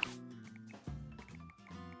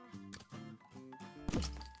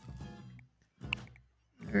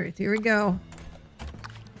 Alright, here we go.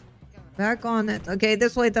 Back on it. Okay,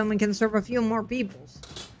 this way then we can serve a few more peoples.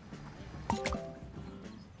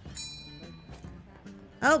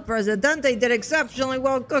 El Presidente did exceptionally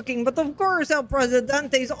well cooking, but of course El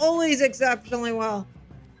Presidente is always exceptionally well.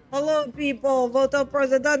 Hello people, vote El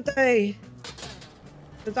Presidente.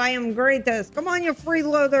 Because I am greatest. Come on, you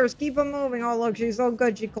freeloaders, keep them moving. Oh look, she's so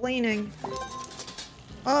good, she's cleaning.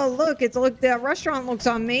 Oh look, that restaurant looks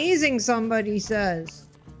amazing, somebody says.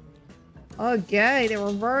 Okay, they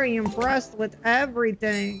were very impressed with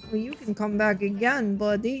everything. Well, you can come back again,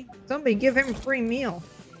 buddy. Somebody give him a free meal.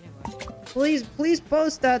 Please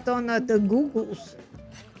post that on the Googles.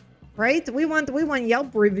 Right? We want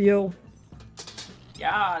Yelp review.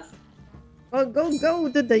 Yes. Oh, go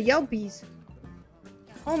to the Yelpies.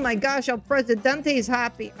 Oh my gosh, El Presidente is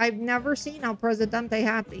happy. I've never seen El Presidente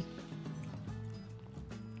happy.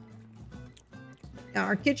 Yeah,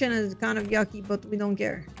 our kitchen is kind of yucky, but we don't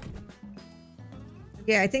care.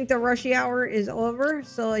 Okay, I think the rush hour is over,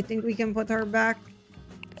 so I think we can put her back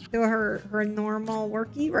to her normal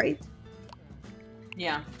worky, right?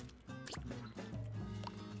 Yeah.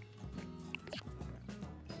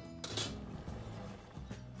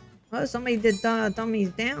 Oh, somebody did dummies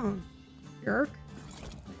down. Jerk.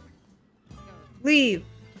 Leave.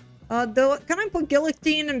 Can I put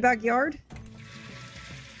guillotine in backyard?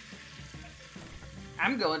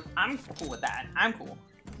 I'm good. I'm cool with that. I'm cool.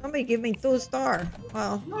 Somebody give me 2 star.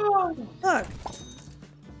 Well, No. look.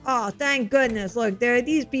 Oh, thank goodness. Look,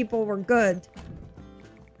 these people were good.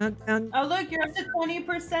 And Oh, look, you're up to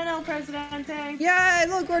 20%, El Presidente. yay,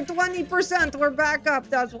 look, we're 20%. We're back up.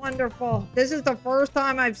 That's wonderful. This is the first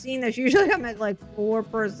time I've seen this. Usually I'm at like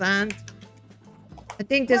 4%. I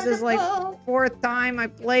think this is like 4th time I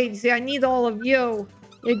played. See, I need all of you.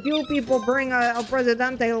 If you people bring El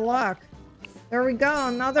Presidente luck. There we go.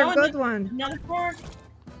 Another good one. Another 4.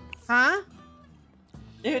 Huh?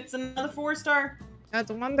 It's another 4-star. That's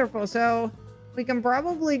wonderful. So we can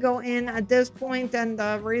probably go in at this point and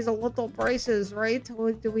raise a little prices, right?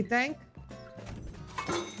 What do we think?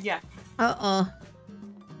 Yeah. Uh-oh.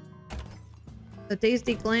 The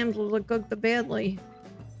tasty clams was cooked badly.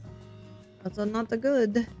 That's not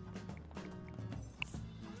good.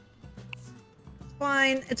 It's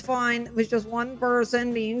fine. It's fine. It was just one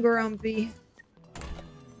person being grumpy.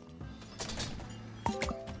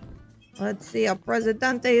 Let's see. El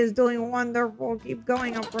Presidente is doing wonderful. Keep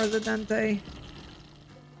going, El Presidente.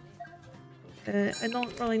 I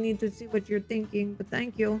don't really need to see what you're thinking, but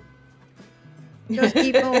thank you. Just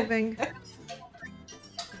keep moving.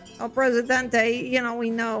 El Presidente, you know,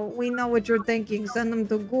 we know what you're thinking. Send them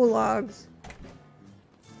to gulags.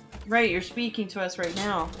 Right, you're speaking to us right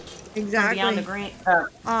now. Exactly. Beyond the grave.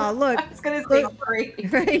 Look. I was gonna say Look.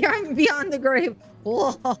 grave. I'm beyond the grave.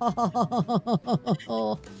 Whoa.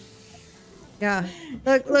 Yeah.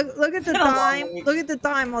 Look at the Been a long time. week. Look at the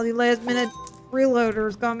time. All the last minute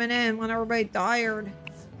freeloaders coming in when everybody tired.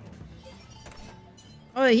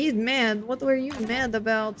 Oh, he's mad. What were you mad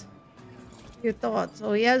about? Your thoughts.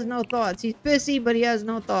 Oh, he has no thoughts. He's pissy, but he has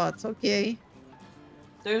no thoughts. Okay.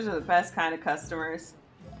 Those are the best kind of customers.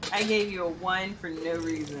 I gave you a 1 for no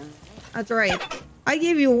reason. That's right. I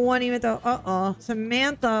gave you one even though,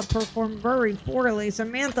 Samantha performed very poorly.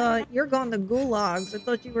 Samantha, you're going to gulags. I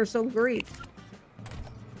thought you were so great.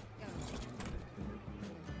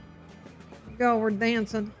 Go, we're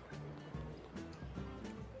dancing.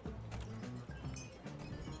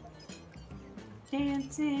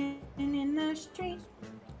 Dancing in the street.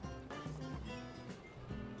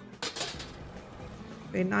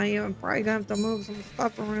 Okay, now you're probably gonna have to move some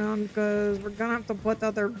stuff around because we're gonna have to put the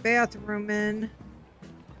other bathroom in.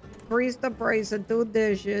 Increase the price of 2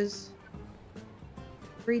 dishes.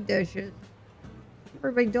 3 dishes.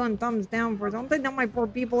 Everybody doing thumbs down for it. Don't they know my poor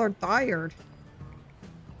people are tired?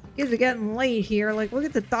 Kids are getting late here. Like, look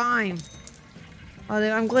at the time.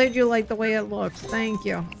 I'm glad you like the way it looks. Thank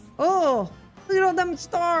you. Oh, look at all them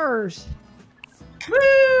stars. Woo!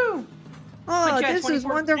 Oh, Put you at this is 24%.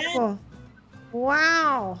 wonderful.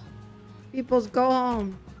 Wow. Peoples, go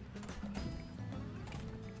home.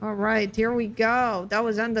 All right, here we go. That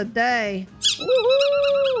was end of day.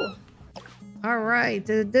 Woohoo! All right,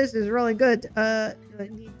 this is really good.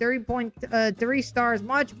 3.3 stars,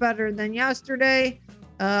 much better than yesterday.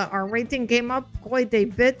 Our rating came up quite a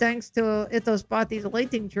bit thanks to Itospati's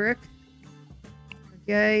rating trick.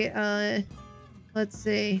 Okay, let's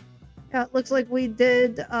see. Yeah, it looks like we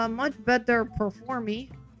did much better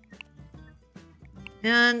performing.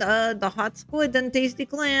 And the hot squid and tasty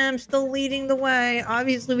clam still leading the way.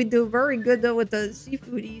 Obviously, we do very good though with the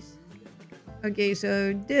seafoodies. Okay,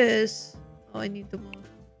 so this. Oh, I need to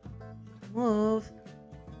move.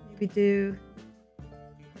 Maybe do.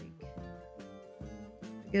 Like,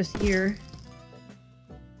 I guess here.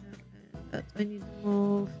 That I need to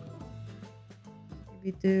move.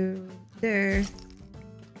 Maybe do there.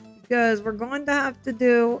 Because we're going to have to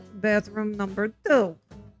do bathroom number 2.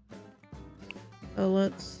 So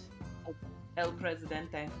let's... El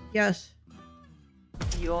Presidente, Yes.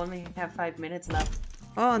 you only have 5 minutes left.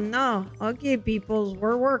 Oh no. Okay, peoples,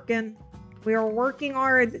 we're working. We are working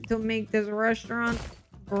hard to make this restaurant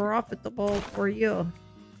profitable for you.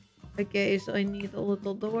 Okay, so I need a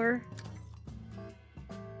little door.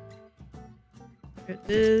 Here it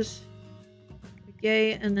is.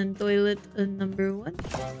 Okay, and then toilet number 1.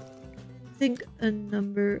 Sink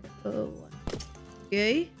number 1.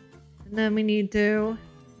 Okay. And then we need to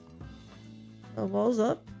the walls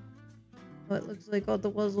up. Oh, it looks like all the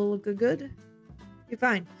walls will look good. Okay,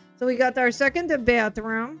 fine. So we got our second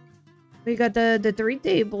bathroom. We got the 3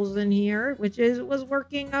 tables in here, which was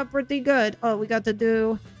working pretty good. Oh, we got to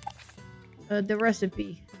do the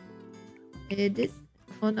recipe. Edit.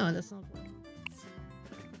 Oh no, that's not one.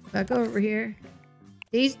 Back over here.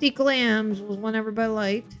 Tasty clams was one everybody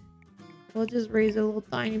liked. We'll just raise it a little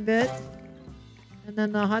tiny bit. And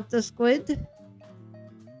then the hot squid.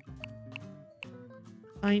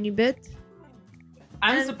 Tiny bit.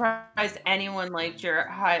 I'm surprised anyone liked your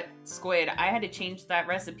hot squid. I had to change that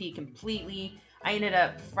recipe completely. I ended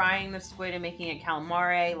up frying the squid and making it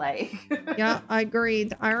calamari. Like, Yeah, I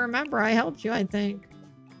agreed. I remember I helped you, I think.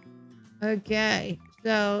 Okay,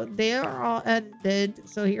 so they are all edited.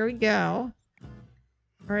 So here we go.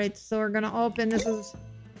 All right, so we're gonna open. This is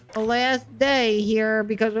the last day here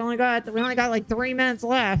because we only got like 3 minutes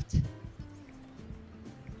left.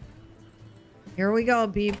 Here we go,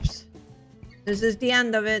 peeps. This is the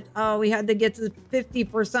end of it. Oh, we had to get to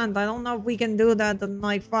 50%. I don't know if we can do that in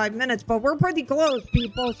like 5 minutes, but we're pretty close,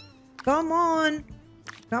 people. Come on.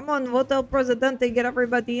 Come on, Hotel Presidente, get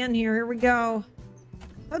everybody in here. Here we go.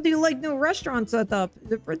 How do you like new restaurant setup?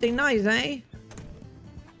 They're pretty nice, eh?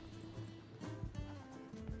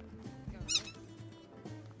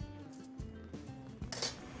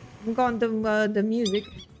 I'm going to the music.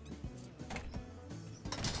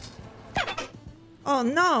 Oh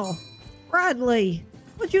no! Bradley!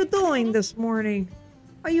 What you doing this morning?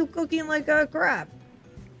 Are you cooking like a crap?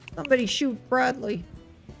 Somebody shoot Bradley.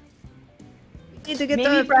 We need to get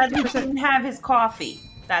maybe the Bradley 50%. didn't have his coffee.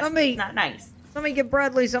 That's Somebody- not nice. Somebody get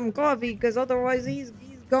Bradley some coffee, because otherwise he's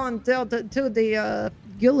gone to the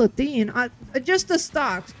guillotine. Just the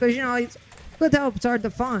stocks, because you know it's good help's hard to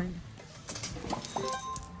find.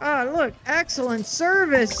 Oh look, excellent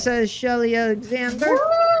service, says Shelly Alexander.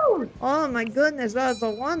 Woo! Oh my goodness, that's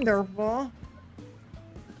wonderful.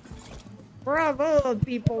 Bravo,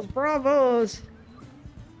 people. Bravos.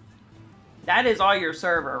 That is all your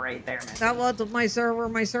server right there, man. That was my server.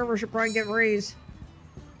 My server should probably get raised.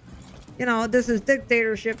 You know, this is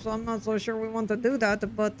dictatorship, so I'm not so sure we want to do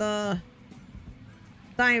that, but, I'm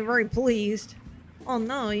very pleased. Oh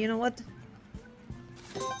no, you know what?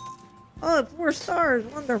 Oh, 4 stars.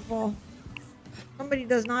 Wonderful. Somebody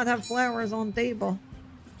does not have flowers on table.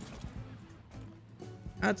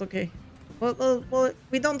 That's okay. Well,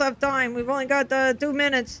 we don't have time. We've only got 2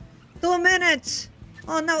 minutes. 2 minutes!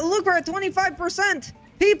 Oh no, look, we're at 25%!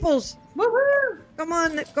 Peoples! Woohoo! Come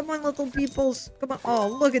on, little peoples. Come on. Oh,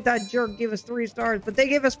 look at that jerk. Gave us 3 stars, but they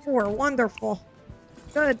gave us 4. Wonderful.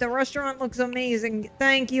 Good. The restaurant looks amazing.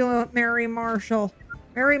 Thank you, Mary Marshall.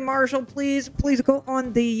 Mary Marshall, please go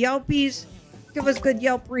on the Yelpies. Give us good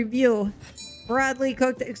Yelp review. Bradley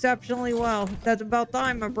cooked exceptionally well. That's about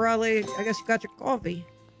time, Bradley. I guess you got your coffee.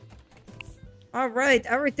 All right,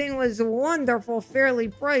 everything was wonderful, fairly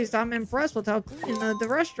priced. I'm impressed with how clean the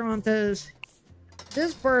restaurant is.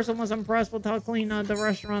 This person was impressed with how clean the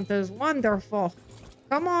restaurant is. Wonderful.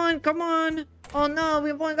 Come on, come on. Oh no,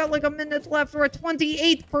 we've only got like a minute left. We're at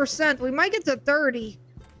 28%. We might get to 30.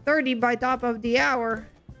 30 by top of the hour.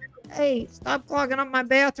 Hey, stop clogging up my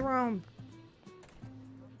bathroom.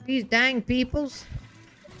 These dang peoples.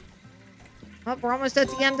 Oh, we're almost at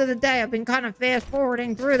the end of the day. I've been kind of fast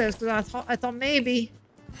forwarding through this because I thought maybe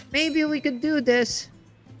we could do this.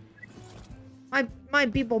 My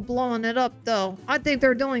people blowing it up though. I think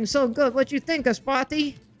they're doing so good. What you think,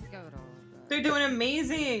 Spotty? They're doing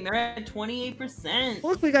amazing. They're at 28%.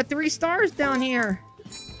 Look, we got 3 stars down here.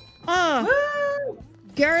 Oh, Woo!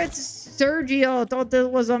 Garrett Sergio thought this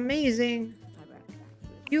was amazing.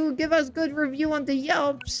 You give us good review on the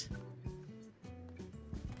Yelps.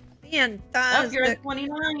 Fantastic. Oh, you're at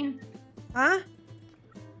 29. Huh?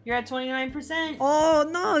 You're at 29%. Oh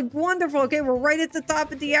no, wonderful. Okay, we're right at the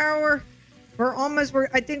top of the hour.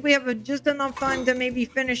 I think we have just enough time to maybe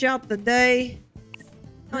finish out the day.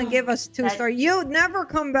 And give us 2 stars. You never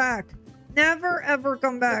come back. Never ever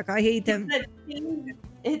come back. I hate him.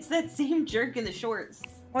 It's that same jerk in the shorts.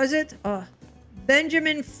 Was it?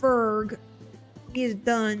 Benjamin Ferg. He's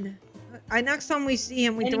done. Next time we see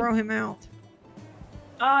him, we throw him out.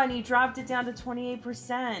 Oh, and he dropped it down to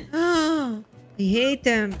 28%. Oh, I hate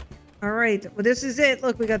them. All right, well, this is it.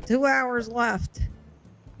 Look, we got 2 hours left.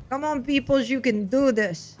 Come on, peoples, you can do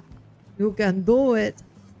this. You can do it.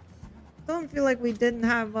 Don't feel like we didn't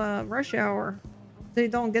have rush hour. They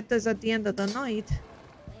don't get this at the end of the night.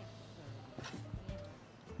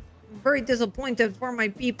 I'm very disappointed for my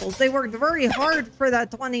peoples. They worked very hard for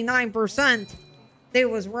that 29%. They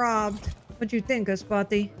was robbed. What you think,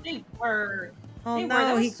 Spotty? They were. Oh they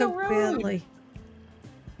no, were. he So cooked rude. badly.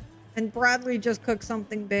 And Bradley just cooked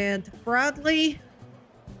something bad. Bradley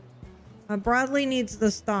needs the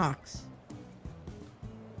stocks.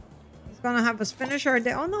 He's gonna have us finish our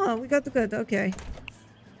day. Oh no, we got the good. Okay.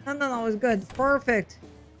 No, it was good. Perfect.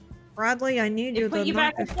 Bradley, I need you to Put you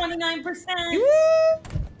knock back at 29%.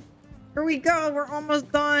 Woo! Here we go. We're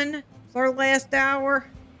almost done. It's our last hour.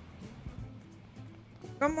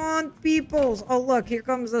 Come on, peoples. Oh, look. Here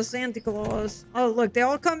comes the Santa Claus. Oh, look. They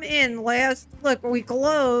all come in last. Look, we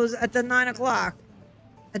close at the 9 o'clock.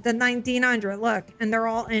 At the 1900. Look. And they're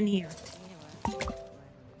all in here.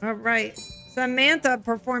 All right. Samantha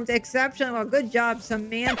performed exceptionally well. Good job,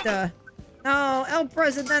 Samantha. No, El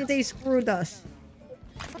Presidente screwed us.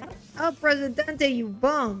 El Presidente, you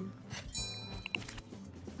bum.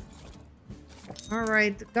 All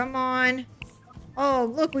right, come on.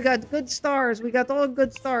 Oh, look, we got good stars. We got all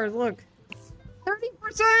good stars. Look.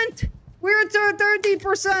 30%! We're to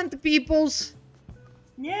 30%, peoples.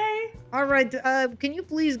 Yay. All right, can you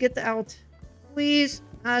please get out? Please,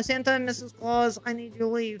 Santa and Mrs. Claus, I need you to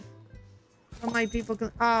leave. So my people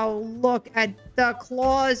can... Oh, look at the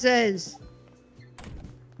clauses.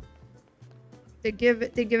 They're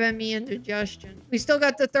giving me indigestion. We still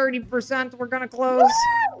got the 30%. We're gonna close.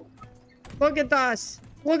 Woo! Look at us.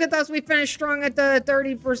 Look at us. We finished strong at the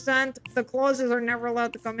 30%. The clauses are never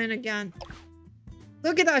allowed to come in again.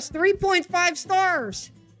 Look at us. 3.5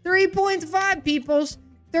 stars. 3.5 peoples.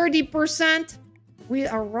 30%. We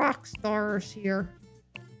are rock stars here.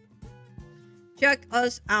 Check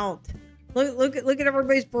us out. Look at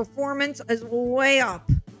everybody's performance is way up.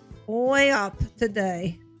 Way up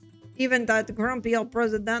today. Even that grumpy El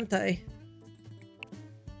Presidente.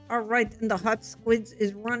 All right, and the Hot Squids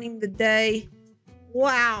is running the day.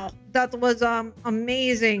 Wow, that was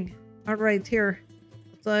amazing. All right, here.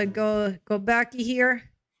 Let's go back here.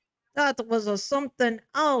 That was something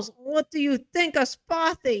else. What do you think of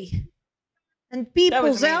Spotty? And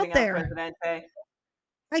people's out there. Presidente.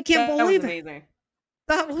 I can't That was believe it. amazing.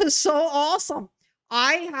 That was so awesome.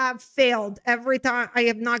 I have failed every time. I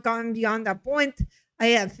have not gotten beyond that point. I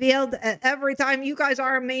have failed at every time. You guys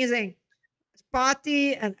are amazing.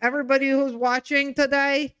 Spotty and everybody who's watching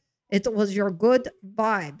today, it was your good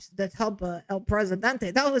vibes that helped El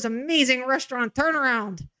Presidente. That was amazing restaurant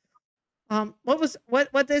turnaround. What is that?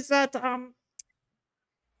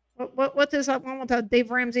 What is that one with Dave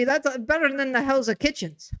Ramsey? That's better than the Hell's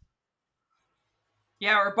Kitchens.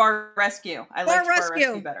 Yeah, or Bar Rescue. I liked Bar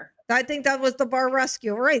Rescue better. I think that was the Bar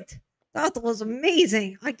Rescue, right? That was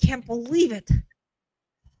amazing. I can't believe it.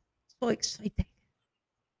 So exciting.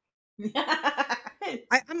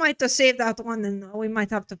 I might have saved that one, and we might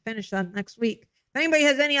have to finish that next week. If anybody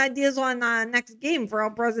has any ideas on next game for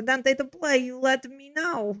El Presidente to play, you let me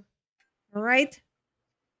know. All right?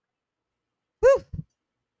 Whew.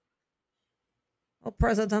 El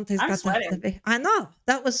Presidente's got that. I know.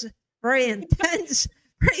 That was very intense.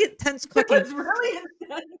 Very intense cooking. It was really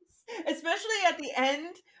intense. Especially at the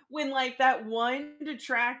end when like that one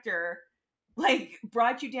detractor like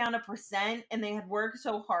brought you down 1% and they had worked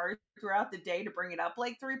so hard throughout the day to bring it up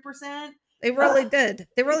like 3%. They really did.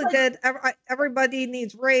 They really did. Everybody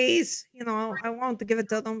needs raise. You know, I wanted to give it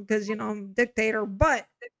to them because, you know, I'm dictator. But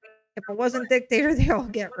if it wasn't dictator, they all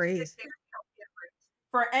get raised.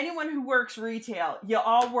 For anyone who works retail, you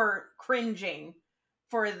all were cringing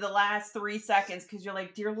for the last 3 seconds because you're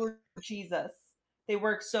like, dear Lord Jesus, they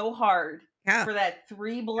work so hard for that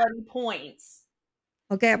 3 bloody points.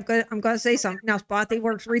 Okay, I'm gonna say something now. Spotty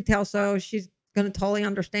works retail, so she's gonna totally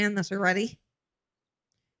understand this already.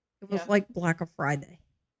 It was like Black Friday.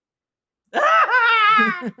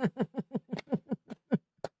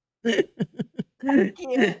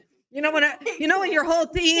 You know when your whole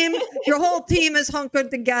team is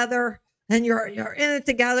hunkered together and you're in it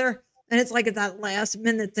together, and it's like at that last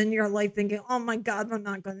minute, and you're like thinking, "Oh my God, we're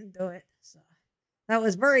not going to do it." So that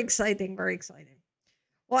was very exciting, very exciting.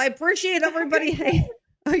 Well, I appreciate everybody. Hey,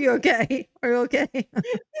 are you okay? Are you okay?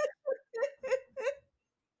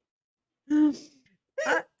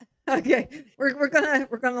 Okay, we're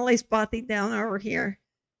gonna lay Spotty down over here,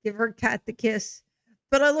 give her cat the kiss.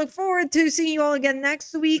 But I look forward to seeing you all again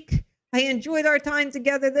next week. I enjoyed our time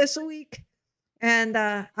together this week, and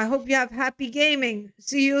I hope you have happy gaming.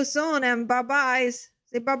 See you soon, and bye byes.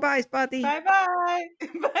 Say bye bye, Spotty. Bye bye.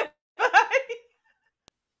 Bye bye.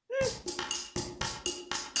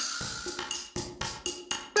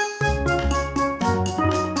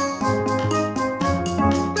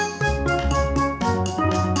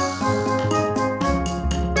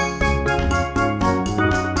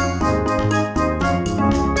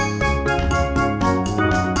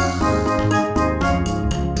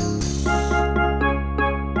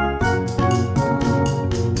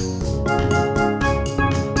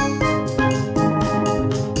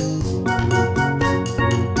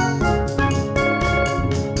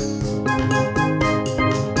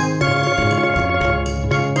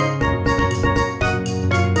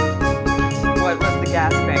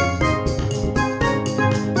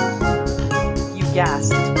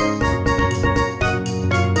 Gasped.